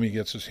single time he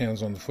gets his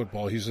hands on the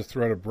football, he's a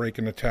threat of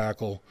breaking a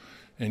tackle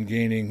and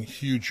gaining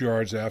huge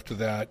yards after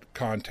that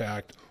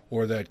contact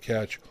or that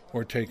catch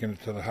or taking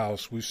it to the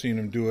house. We've seen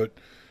him do it,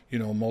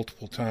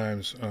 multiple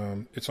times.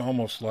 It's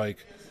almost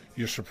like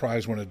you're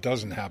surprised when it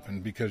doesn't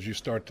happen because you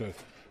start to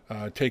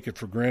take it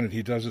for granted.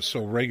 He does it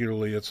so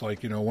regularly. It's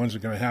like, when's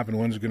it going to happen?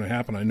 When's it going to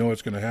happen? I know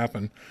it's going to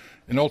happen.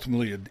 And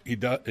ultimately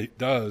it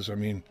does. I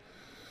mean,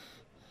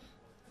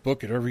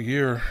 book it every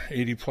year,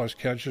 80-plus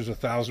catches,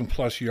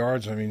 1,000-plus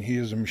yards. I mean, he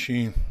is a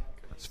machine.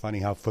 It's funny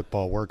how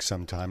football works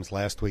sometimes.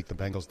 Last week, the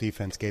Bengals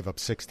defense gave up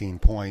 16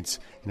 points,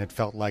 and it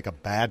felt like a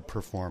bad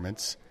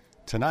performance.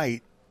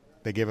 Tonight,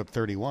 they gave up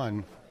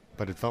 31,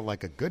 but it felt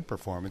like a good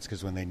performance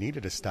because when they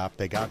needed a stop,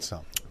 they got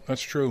some.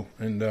 That's true.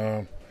 And,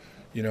 they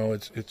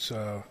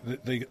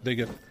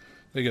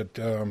get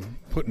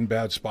put in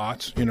bad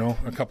spots,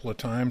 a couple of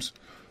times.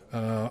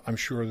 I'm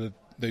sure that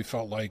they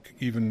felt like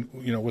even,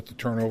 with the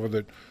turnover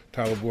that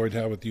Tyler Boyd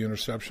had with the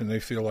interception,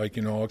 they feel like,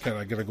 okay,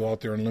 I got to go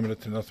out there and limit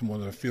it to nothing more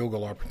than a field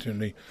goal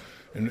opportunity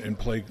and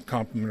play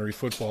complimentary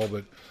football.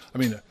 But, I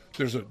mean,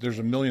 there's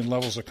a million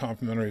levels of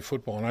complimentary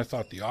football, and I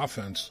thought the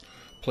offense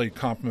played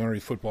complimentary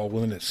football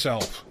within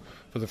itself.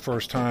 For the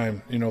first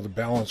time, the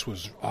balance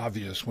was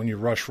obvious. When you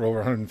rush for over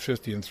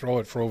 150 and throw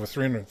it for over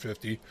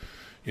 350,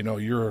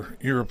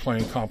 you're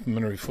playing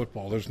complimentary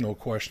football. There's no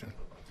question.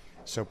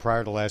 So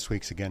prior to last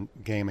week's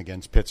game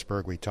against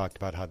Pittsburgh, we talked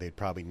about how they'd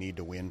probably need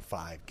to win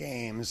 5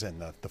 games,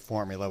 and the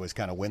formula was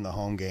kind of win the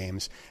home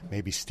games,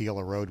 maybe steal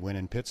a road win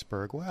in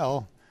Pittsburgh.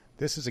 Well,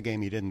 this is a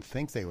game you didn't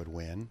think they would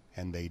win,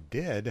 and they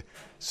did.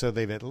 So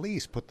they've at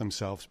least put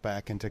themselves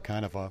back into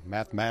kind of a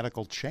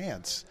mathematical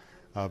chance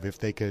of if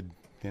they could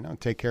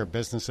take care of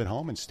business at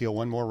home and steal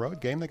one more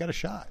road game, they got a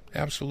shot.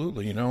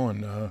 Absolutely,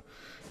 and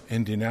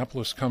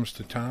Indianapolis comes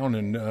to town,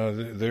 and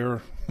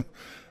they're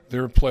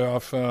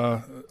playoff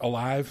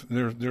alive.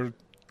 They're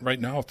right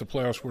now. If the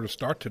playoffs were to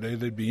start today,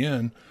 they'd be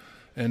in,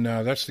 and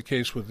that's the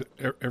case with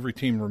every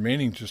team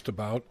remaining just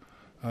about.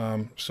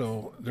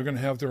 So they're going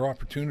to have their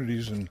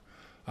opportunities, and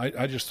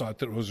I just thought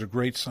that it was a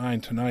great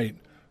sign tonight.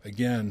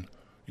 Again,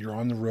 you're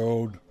on the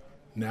road,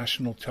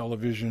 national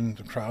television,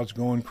 the crowd's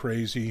going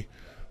crazy.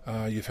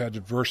 You've had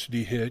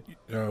adversity hit,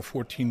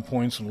 14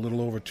 points in a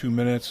little over 2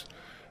 minutes,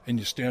 and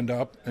you stand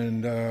up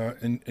and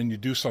you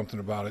do something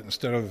about it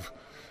instead of,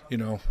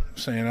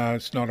 saying,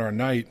 it's not our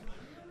night.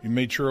 You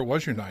made sure it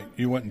was your night.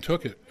 You went and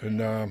took it,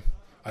 and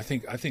I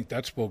think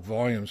that spoke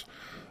volumes.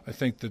 I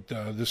think that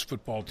this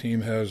football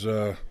team has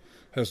the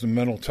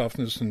mental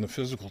toughness and the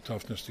physical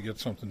toughness to get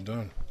something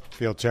done.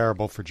 Feel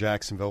terrible for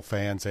Jacksonville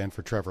fans and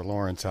for Trevor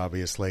Lawrence,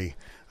 obviously,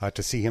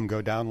 to see him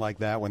go down like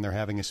that when they're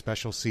having a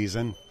special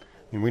season.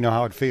 And we know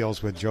how it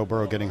feels with Joe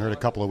Burrow getting hurt a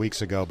couple of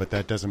weeks ago, but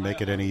that doesn't make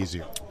it any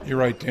easier. You're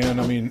right, Dan.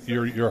 I mean,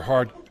 your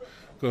heart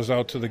goes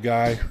out to the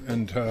guy,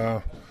 and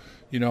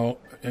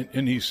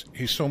and he's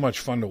so much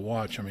fun to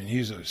watch. I mean,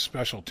 he's a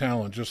special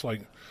talent, just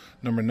like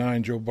number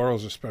 9, Joe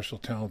Burrow's a special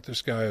talent.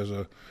 This guy is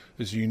a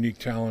unique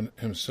talent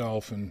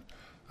himself, and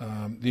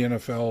the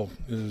NFL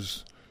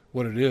is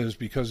what it is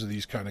because of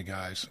these kind of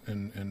guys.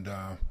 And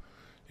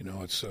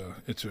it's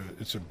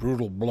a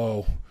brutal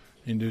blow,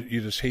 and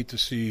you just hate to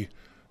see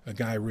a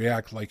guy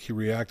react like he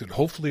reacted.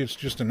 Hopefully it's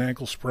just an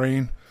ankle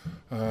sprain.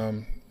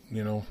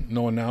 No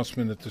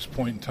announcement at this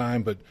point in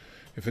time, but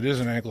if it is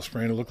an ankle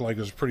sprain, it looked like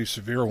it was a pretty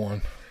severe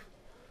one.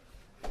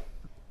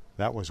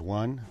 That was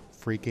one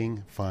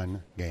freaking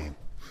fun game.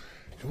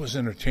 It was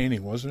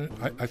entertaining, wasn't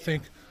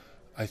it?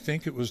 I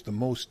think it was the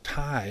most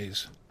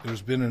ties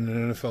there's been in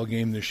an NFL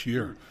game this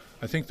year.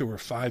 I think there were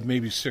 5,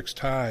 maybe 6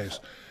 ties,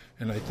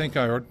 and I think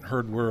I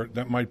heard where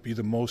that might be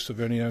the most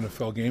of any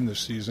NFL game this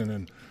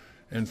season,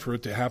 and for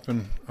it to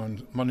happen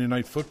on Monday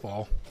Night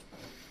Football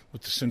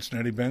with the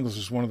Cincinnati Bengals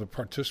as one of the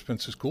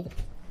participants is cool.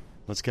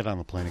 Let's get on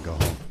the plane and go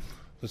home.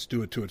 Let's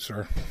do it to it,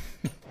 sir.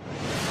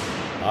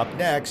 Up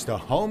next, a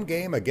home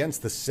game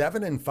against the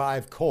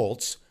 7-5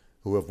 Colts,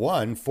 who have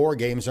won 4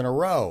 games in a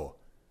row.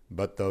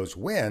 But those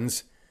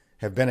wins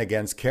have been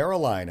against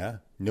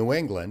Carolina, New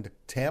England,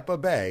 Tampa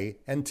Bay,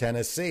 and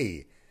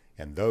Tennessee.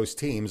 and those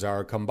teams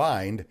are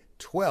combined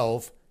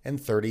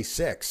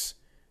 12-36.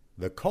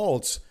 The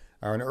Colts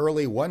are an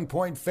early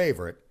 1-point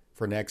favorite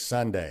for next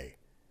Sunday.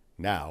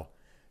 Now,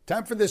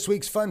 time for this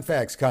week's Fun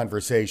Facts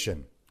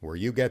conversation, where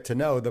you get to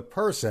know the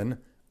person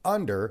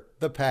under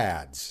the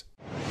pads.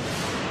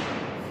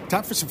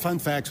 Time for some fun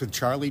facts with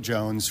Charlie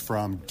Jones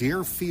from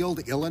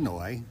Deerfield,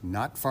 Illinois,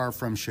 not far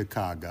from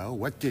Chicago.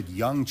 What did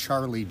young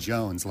Charlie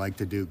Jones like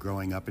to do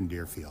growing up in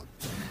Deerfield?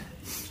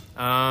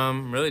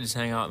 Really just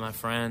hang out with my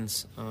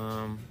friends.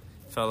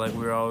 Felt like we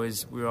were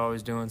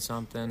always doing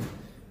something.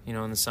 You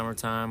know, in the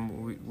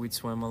summertime, we'd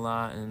swim a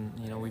lot, and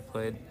you know, we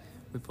played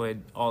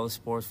all the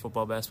sports: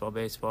 football, basketball,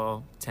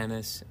 baseball,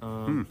 tennis.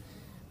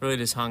 Really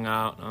just hung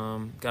out.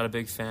 Got a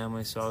big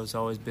family, so I was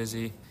always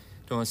busy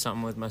doing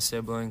something with my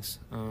siblings.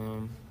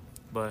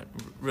 But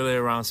really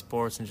around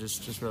sports and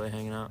just really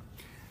hanging out.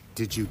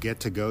 Did you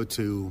get to go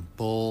to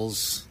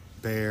Bulls,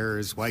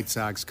 Bears, White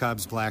Sox,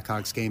 Cubs,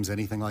 Blackhawks games,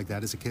 anything like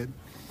that as a kid?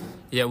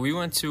 Yeah, we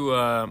went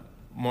to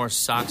more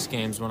Sox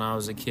games when I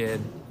was a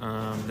kid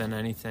than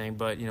anything.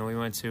 But, you know, we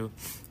went to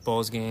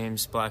Bulls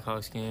games,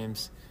 Blackhawks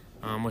games,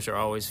 which are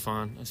always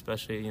fun,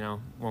 especially, you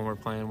know, when we're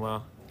playing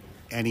well.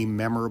 Any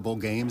memorable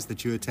games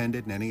that you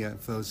attended in any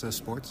of those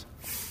sports?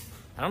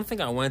 I don't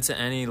think I went to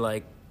any,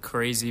 like,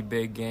 crazy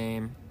big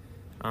game.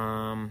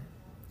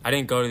 I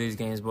didn't go to these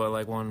games, but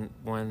like when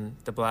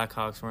the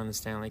Blackhawks were in the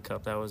Stanley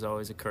Cup, that was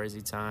always a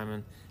crazy time.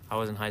 And I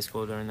was in high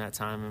school during that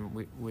time, and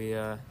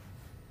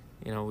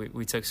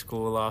we took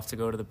school off to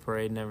go to the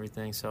parade and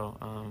everything.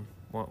 So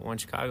when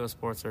Chicago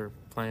sports are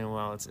playing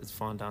well, it's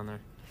fun down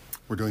there.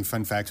 We're doing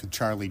Fun Facts with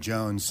Charlie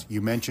Jones.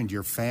 You mentioned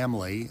your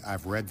family.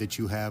 I've read that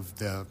you have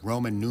the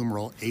Roman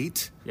numeral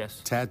 8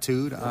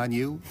 tattooed on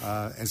you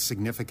as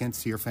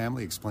significance to your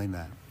family. Explain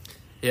that.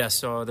 Yeah,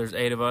 so there's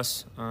 8 of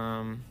us.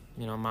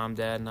 You know, mom,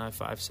 dad, and I have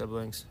 5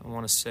 siblings. I'm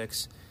one of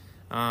 6.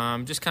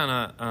 Just kind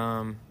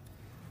of,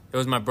 it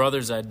was my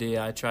brother's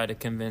idea. I tried to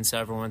convince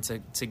everyone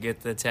to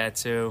get the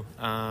tattoo.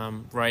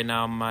 Right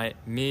now,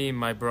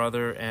 my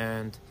brother,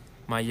 and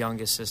my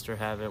youngest sister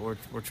have it. We're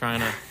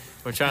trying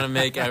to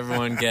make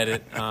everyone get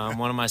it.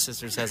 One of my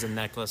sisters has a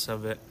necklace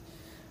of it.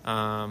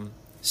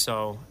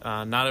 So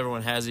not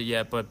everyone has it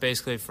yet, but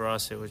basically for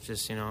us, it was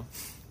just, you know,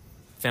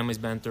 family's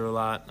been through a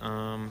lot,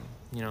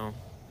 you know,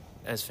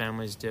 as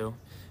families do.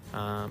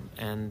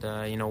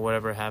 You know,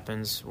 whatever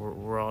happens,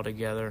 we're all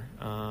together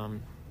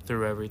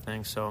through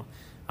everything. So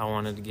I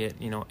wanted to get,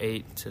 you know,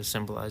 8 to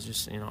symbolize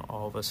just, you know,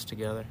 all of us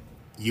together.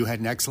 You had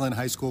an excellent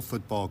high school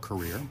football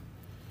career,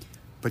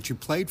 but you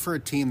played for a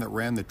team that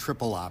ran the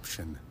triple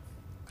option.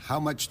 How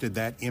much did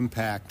that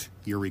impact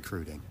your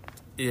recruiting?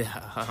 Yeah,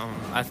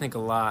 I think a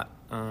lot.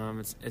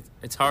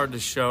 It's hard to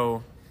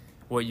show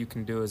what you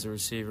can do as a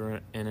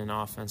receiver in an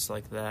offense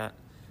like that.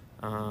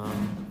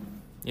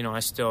 You know,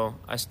 I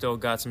still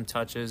got some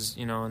touches,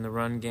 you know, in the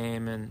run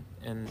game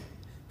and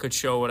could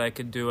show what I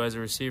could do as a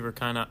receiver,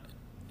 kind of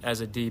as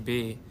a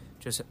DB,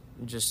 just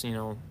you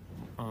know,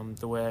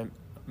 the way I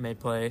may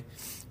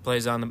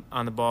plays on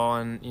the ball,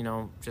 and you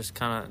know, just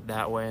kind of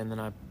that way, and then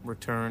I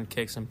return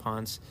kicks and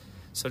punts.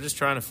 So just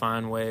trying to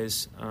find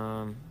ways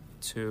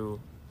to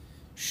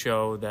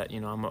show that, you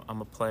know,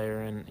 I'm a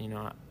player, and you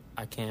know,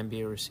 I can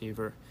be a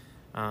receiver.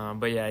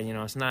 But yeah, you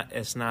know,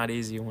 it's not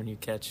easy when you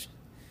catch.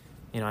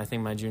 You know, I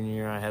think my junior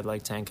year I had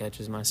like 10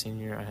 catches. My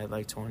senior year I had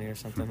like 20 or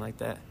something like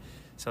that.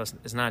 So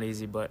it's not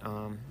easy, but,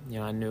 you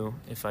know, I knew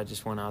if I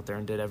just went out there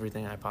and did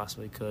everything I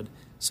possibly could,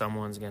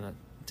 someone's going to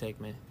take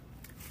me.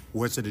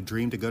 Was it a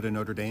dream to go to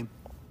Notre Dame?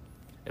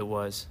 It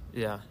was,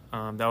 yeah.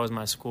 That was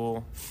my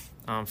school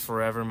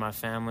forever. My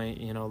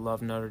family, you know,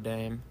 loved Notre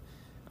Dame.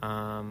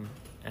 You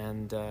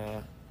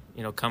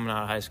know, coming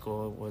out of high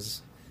school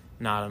was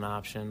not an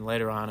option.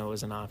 Later on it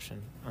was an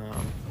option.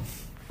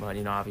 But,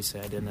 you know, obviously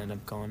I didn't end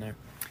up going there.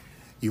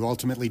 You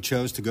ultimately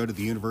chose to go to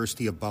the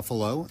University of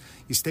Buffalo.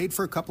 You stayed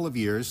for a couple of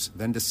years,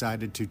 then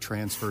decided to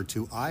transfer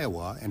to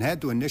Iowa and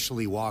had to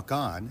initially walk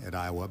on at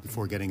Iowa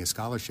before getting a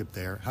scholarship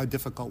there. How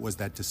difficult was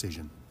that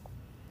decision?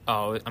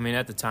 Oh, I mean,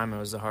 at the time it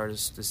was the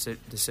hardest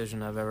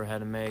decision I've ever had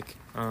to make.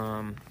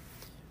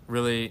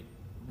 Really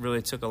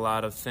took a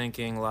lot of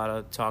thinking, a lot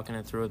of talking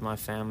it through with my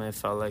family. I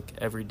felt like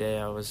every day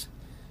I was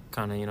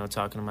kind of, you know,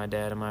 talking to my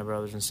dad and my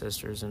brothers and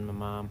sisters and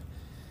my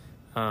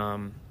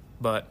mom.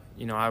 But,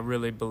 you know, I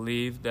really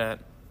believed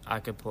that I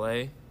could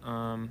play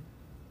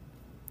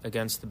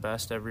against the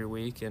best every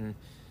week. And,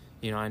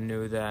 you know, I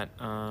knew that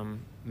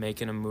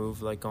making a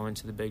move like going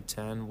to the Big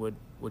Ten would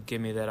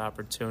give me that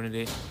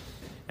opportunity.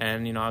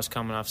 And, you know, I was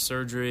coming off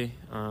surgery.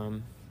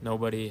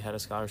 Nobody had a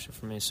scholarship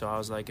for me. So I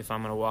was like, if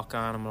I'm going to walk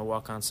on, I'm going to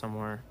walk on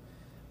somewhere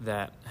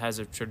that has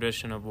a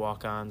tradition of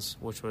walk-ons,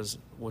 which was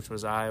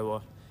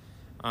Iowa.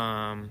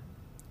 And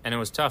it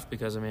was tough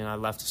because, I mean, I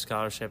left a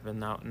scholarship, and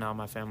now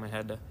my family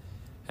had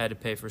to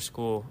pay for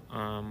school,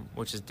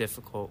 which is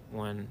difficult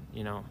when,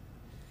 you know,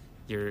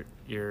 you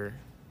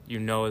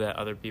know that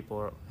other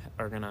people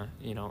are gonna,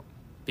 you know,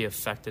 be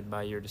affected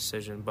by your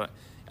decision. But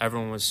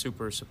everyone was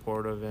super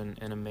supportive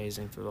and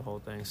amazing through the whole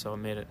thing, so it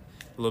made it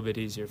a little bit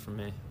easier for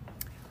me.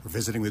 We're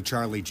visiting with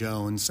Charlie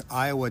Jones.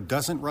 Iowa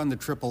doesn't run the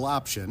triple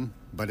option,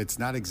 but it's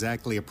not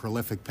exactly a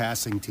prolific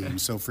passing team.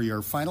 So for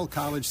your final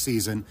college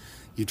season,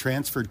 you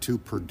transferred to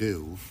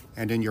Purdue.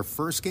 And in your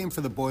first game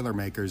for the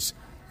Boilermakers,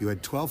 you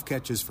had 12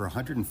 catches for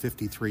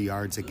 153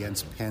 yards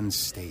against Penn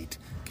State.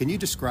 Can you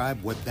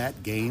describe what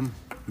that game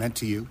meant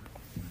to you?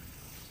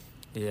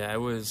 Yeah, it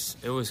was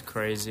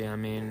crazy. I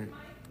mean,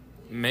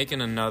 making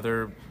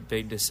another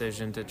big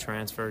decision to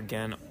transfer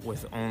again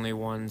with only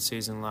one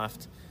season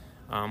left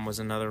was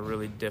another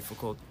really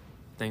difficult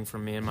thing for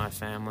me and my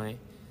family.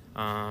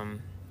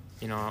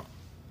 You know,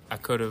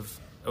 it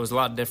was a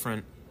lot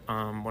different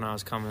when I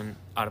was coming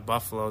out of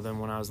Buffalo than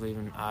when I was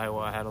leaving Iowa.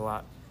 I had a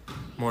lot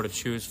more to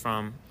choose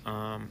from,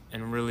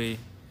 and really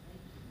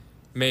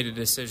made a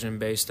decision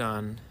based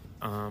on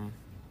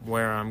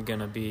where I'm going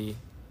to be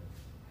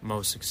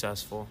most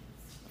successful.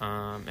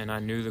 And I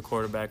knew the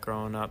quarterback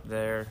growing up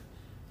there.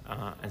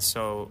 And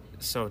so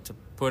to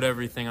put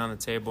everything on the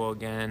table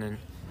again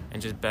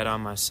and just bet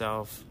on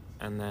myself,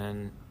 and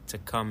then to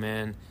come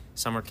in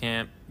summer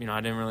camp, you know,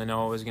 I didn't really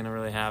know what was going to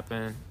really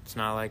happen. It's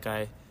not like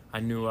I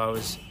knew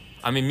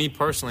me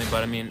personally,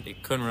 but I mean,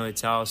 it couldn't really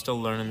tell. I was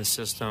still learning the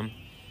system.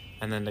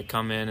 And then to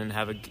come in and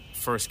have a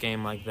first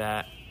game like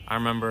that, I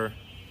remember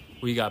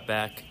we got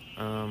back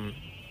to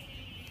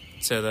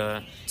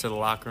the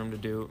locker room to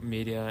do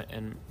media,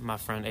 and my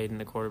friend Aiden,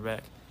 the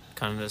quarterback,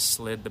 kind of just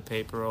slid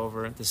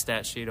the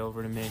stat sheet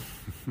over to me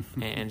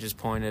and just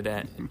pointed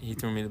at, he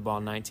threw me the ball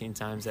 19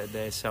 times that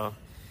day. So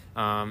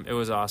it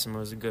was awesome. It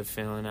was a good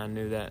feeling. I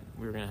knew that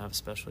we were going to have a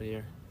special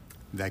year.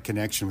 That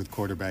connection with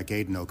quarterback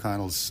Aiden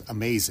O'Connell's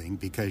amazing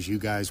because you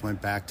guys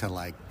went back to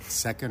like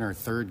second or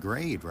third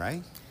grade,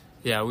 right?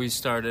 Yeah, we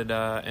started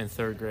in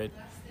third grade.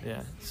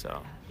 Yeah,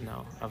 so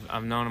no,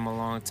 I've known him a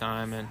long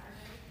time, and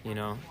you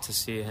know, to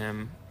see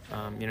him,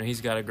 you know,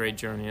 he's got a great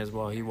journey as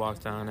well. He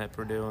walked on at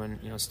Purdue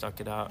and, you know,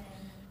 stuck it out,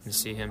 and to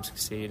see him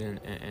succeed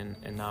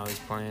and now he's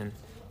playing,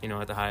 you know,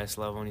 at the highest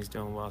level and he's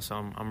doing well. So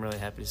I'm really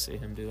happy to see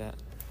him do that.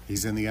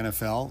 He's in the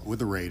NFL with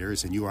the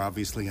Raiders, and you are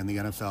obviously in the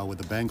NFL with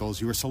the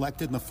Bengals. You were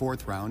selected in the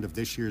 4th round of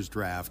this year's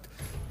draft.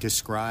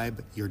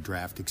 Describe your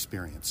draft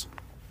experience.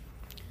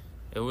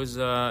 It was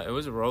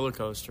a roller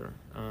coaster.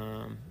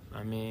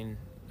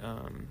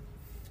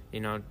 You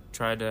know,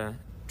 tried to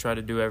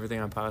do everything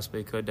I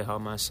possibly could to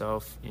help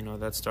myself. You know,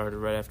 that started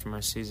right after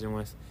my season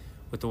with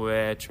the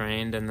way I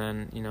trained, and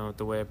then, you know,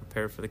 the way I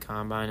prepared for the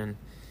combine and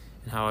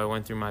how I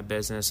went through my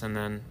business. And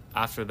then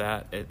after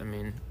that,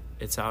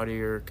 it's out of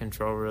your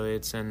control, really.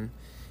 It's in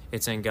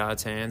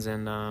God's hands,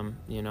 and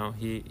you know,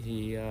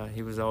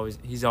 he's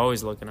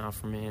always looking out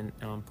for me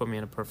and put me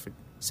in a perfect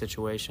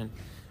situation.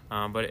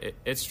 But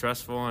it's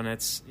stressful, and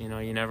it's, you know,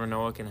 you never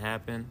know what can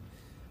happen.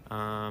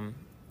 I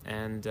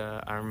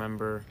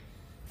remember,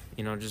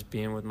 you know, just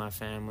being with my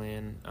family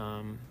and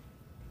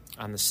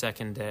on the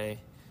second day,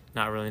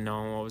 not really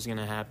knowing what was going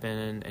to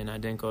happen, and I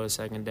didn't go the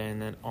second day,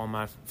 and then all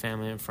my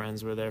family and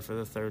friends were there for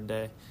the third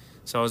day.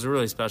 So it was a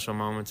really special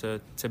moment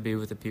to be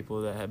with the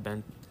people that had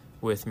been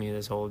with me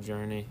this whole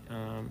journey.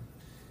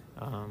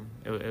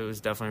 It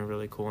was definitely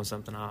really cool and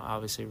something I'll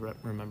obviously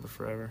remember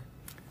forever.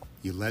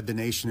 You led the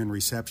nation in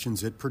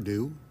receptions at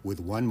Purdue with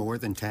one more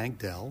than Tank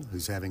Dell,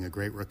 who's having a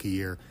great rookie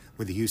year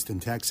with the Houston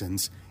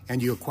Texans,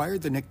 and you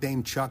acquired the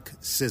nickname Chuck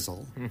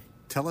Sizzle.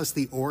 Tell us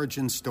the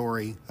origin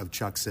story of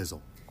Chuck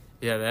Sizzle.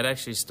 Yeah, that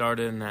actually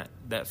started in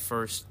that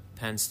first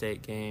Penn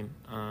State game.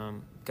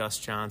 Gus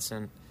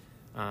Johnson,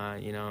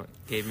 you know,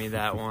 gave me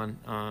that one,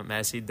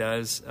 as he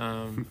does.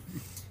 No,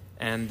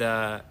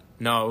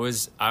 it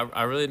was.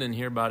 I really didn't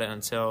hear about it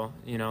until,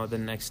 you know, the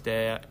next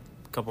day.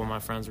 A couple of my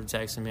friends were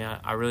texting me.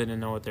 I really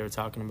didn't know what they were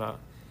talking about,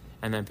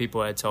 and then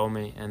people had told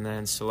me, and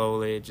then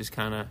slowly it just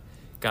kind of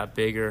got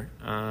bigger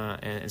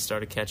and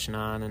started catching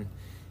on, and,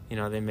 you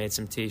know, they made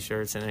some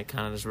T-shirts, and it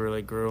kind of just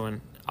really grew,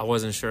 and I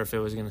wasn't sure if it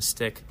was going to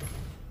stick,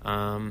 you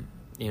know,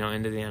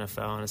 into the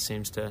NFL, and it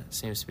seems to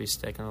be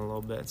sticking a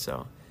little bit.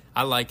 So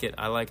I like it.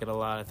 I like it a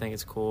lot. I think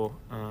it's cool.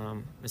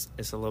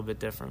 It's a little bit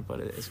different, but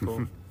it's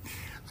cool.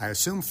 I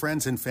assume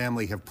friends and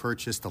family have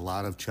purchased a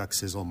lot of Chuck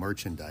Sizzle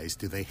merchandise.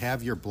 Do they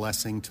have your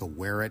blessing to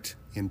wear it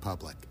in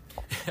public?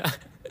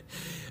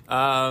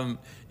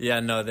 Yeah,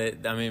 no.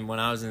 When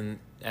I was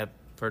at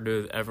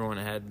Purdue, everyone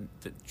had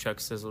the Chuck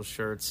Sizzle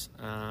shirts,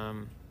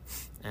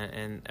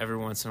 and every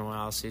once in a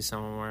while I'll see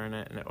someone wearing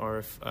it, or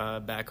if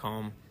back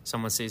home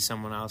someone sees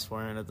someone else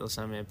wearing it, they'll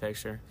send me a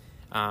picture.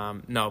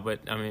 No, but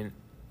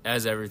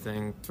as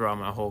everything throughout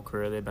my whole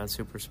career, they've been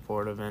super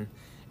supportive,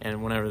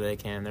 and whenever they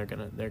can, they're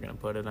gonna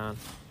put it on.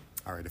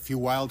 All right, a few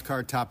wild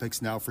card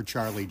topics now for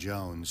Charlie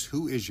Jones.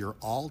 Who is your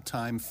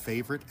all-time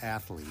favorite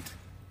athlete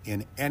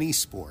in any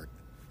sport,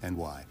 and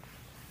why?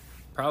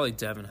 Probably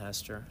Devin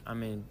Hester.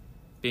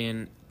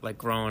 Being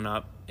growing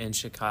up in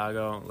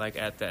Chicago,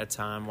 at that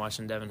time,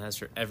 watching Devin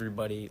Hester,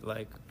 everybody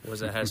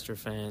was a Hester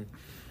fan,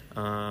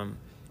 and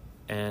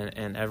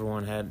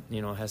everyone had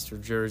Hester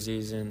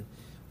jerseys, and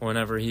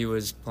whenever he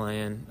was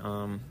playing,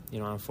 on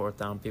fourth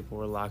down, people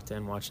were locked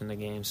in watching the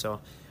game.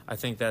 So I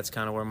think that's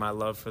kind of where my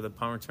love for the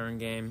punt return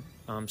game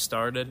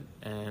started,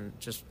 and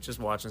just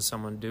watching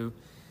someone do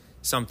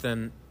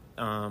something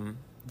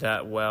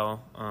that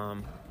well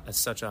at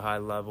such a high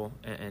level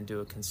and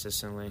do it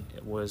consistently,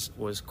 it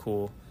was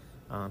cool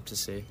to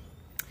see.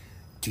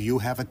 Do you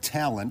have a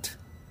talent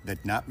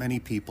that not many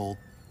people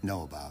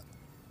know about?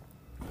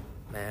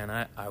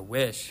 Man, I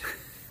wish.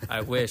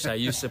 I wish. I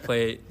used to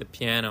play the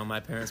piano. My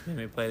parents made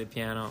me play the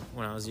piano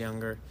when I was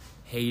younger.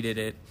 Hated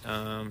it.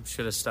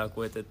 Should have stuck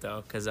with it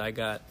though, because I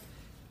got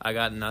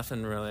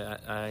nothing really.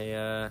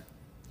 I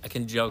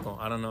can juggle.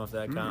 I don't know if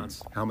that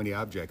counts. How many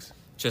objects?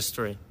 Just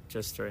three.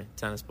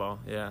 Tennis ball.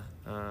 Yeah.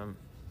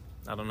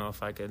 I don't know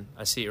if I could.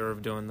 I see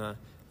Irv doing the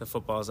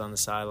footballs on the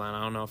sideline.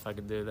 I don't know if I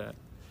could do that.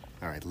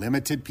 All right,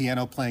 limited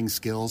piano playing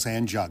skills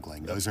and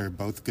juggling. Those are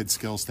both good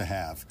skills to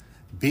have.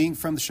 Being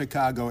from the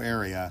Chicago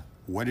area,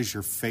 what is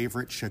your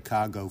favorite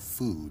Chicago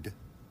food,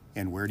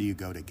 and where do you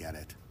go to get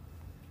it?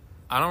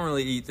 I don't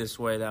really eat this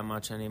way that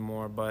much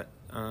anymore, but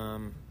a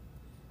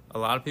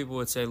lot of people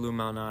would say Lou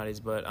Malnati's,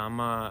 but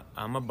I'm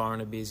a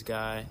Barnaby's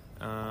guy.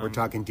 We're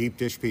talking deep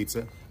dish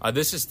pizza.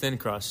 This is thin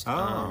crust.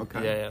 Oh,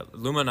 okay. Yeah.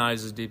 Lou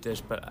Malnati's is deep dish,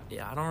 but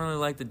I don't really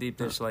like the deep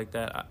dish like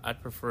that.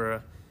 I'd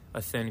prefer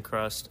a thin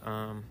crust.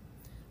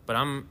 But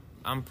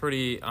I'm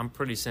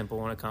pretty simple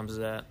when it comes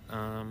to that.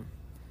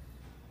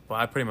 Well,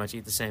 I pretty much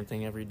eat the same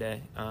thing every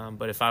day.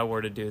 But if I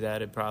were to do that,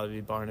 it'd probably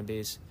be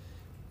Barnaby's.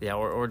 Yeah,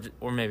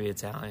 or maybe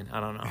Italian. I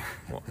don't know.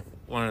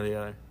 One or the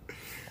other.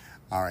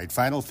 All right,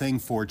 final thing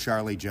for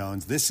Charlie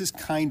Jones. This is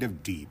kind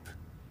of deep.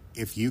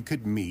 If you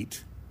could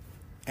meet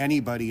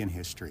anybody in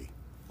history,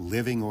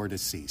 living or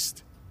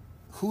deceased,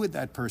 who would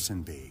that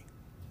person be?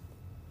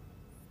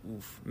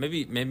 Oof.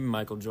 Maybe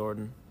Michael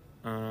Jordan.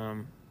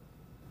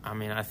 I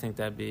mean, I think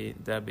that'd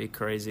be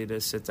crazy to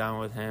sit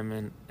down with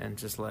him and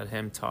just let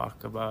him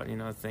talk about,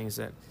 things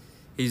that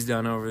he's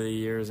done over the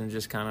years and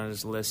just kind of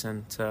just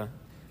listen to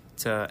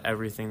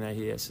everything that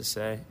he has to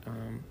say.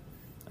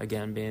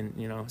 Again, being,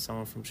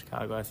 someone from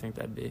Chicago, I think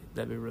that'd be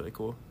really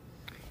cool.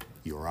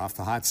 You're off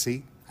the hot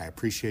seat. I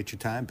appreciate your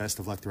time. Best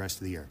of luck the rest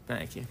of the year.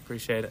 Thank you.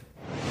 Appreciate it.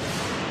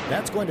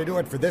 That's going to do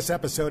it for this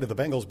episode of the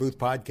Bengals Booth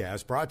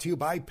Podcast, brought to you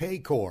by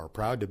Paycor,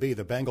 proud to be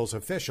the Bengals'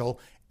 official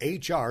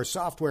HR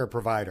software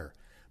provider.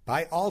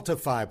 By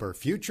AltaFiber,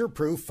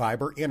 future-proof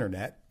fiber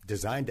internet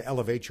designed to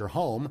elevate your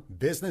home,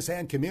 business,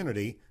 and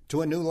community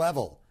to a new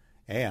level.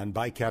 And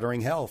by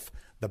Kettering Health,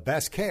 the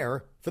best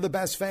care for the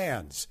best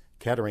fans.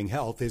 Kettering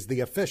Health is the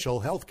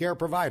official healthcare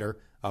provider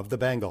of the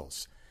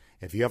Bengals.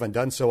 If you haven't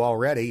done so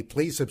already,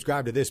 please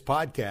subscribe to this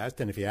podcast,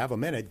 and if you have a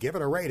minute, give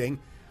it a rating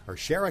or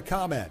share a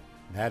comment.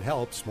 That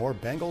helps more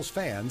Bengals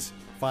fans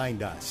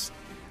find us.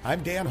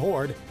 I'm Dan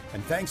Horde,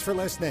 and thanks for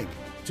listening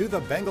to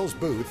the Bengals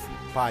Booth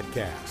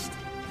Podcast.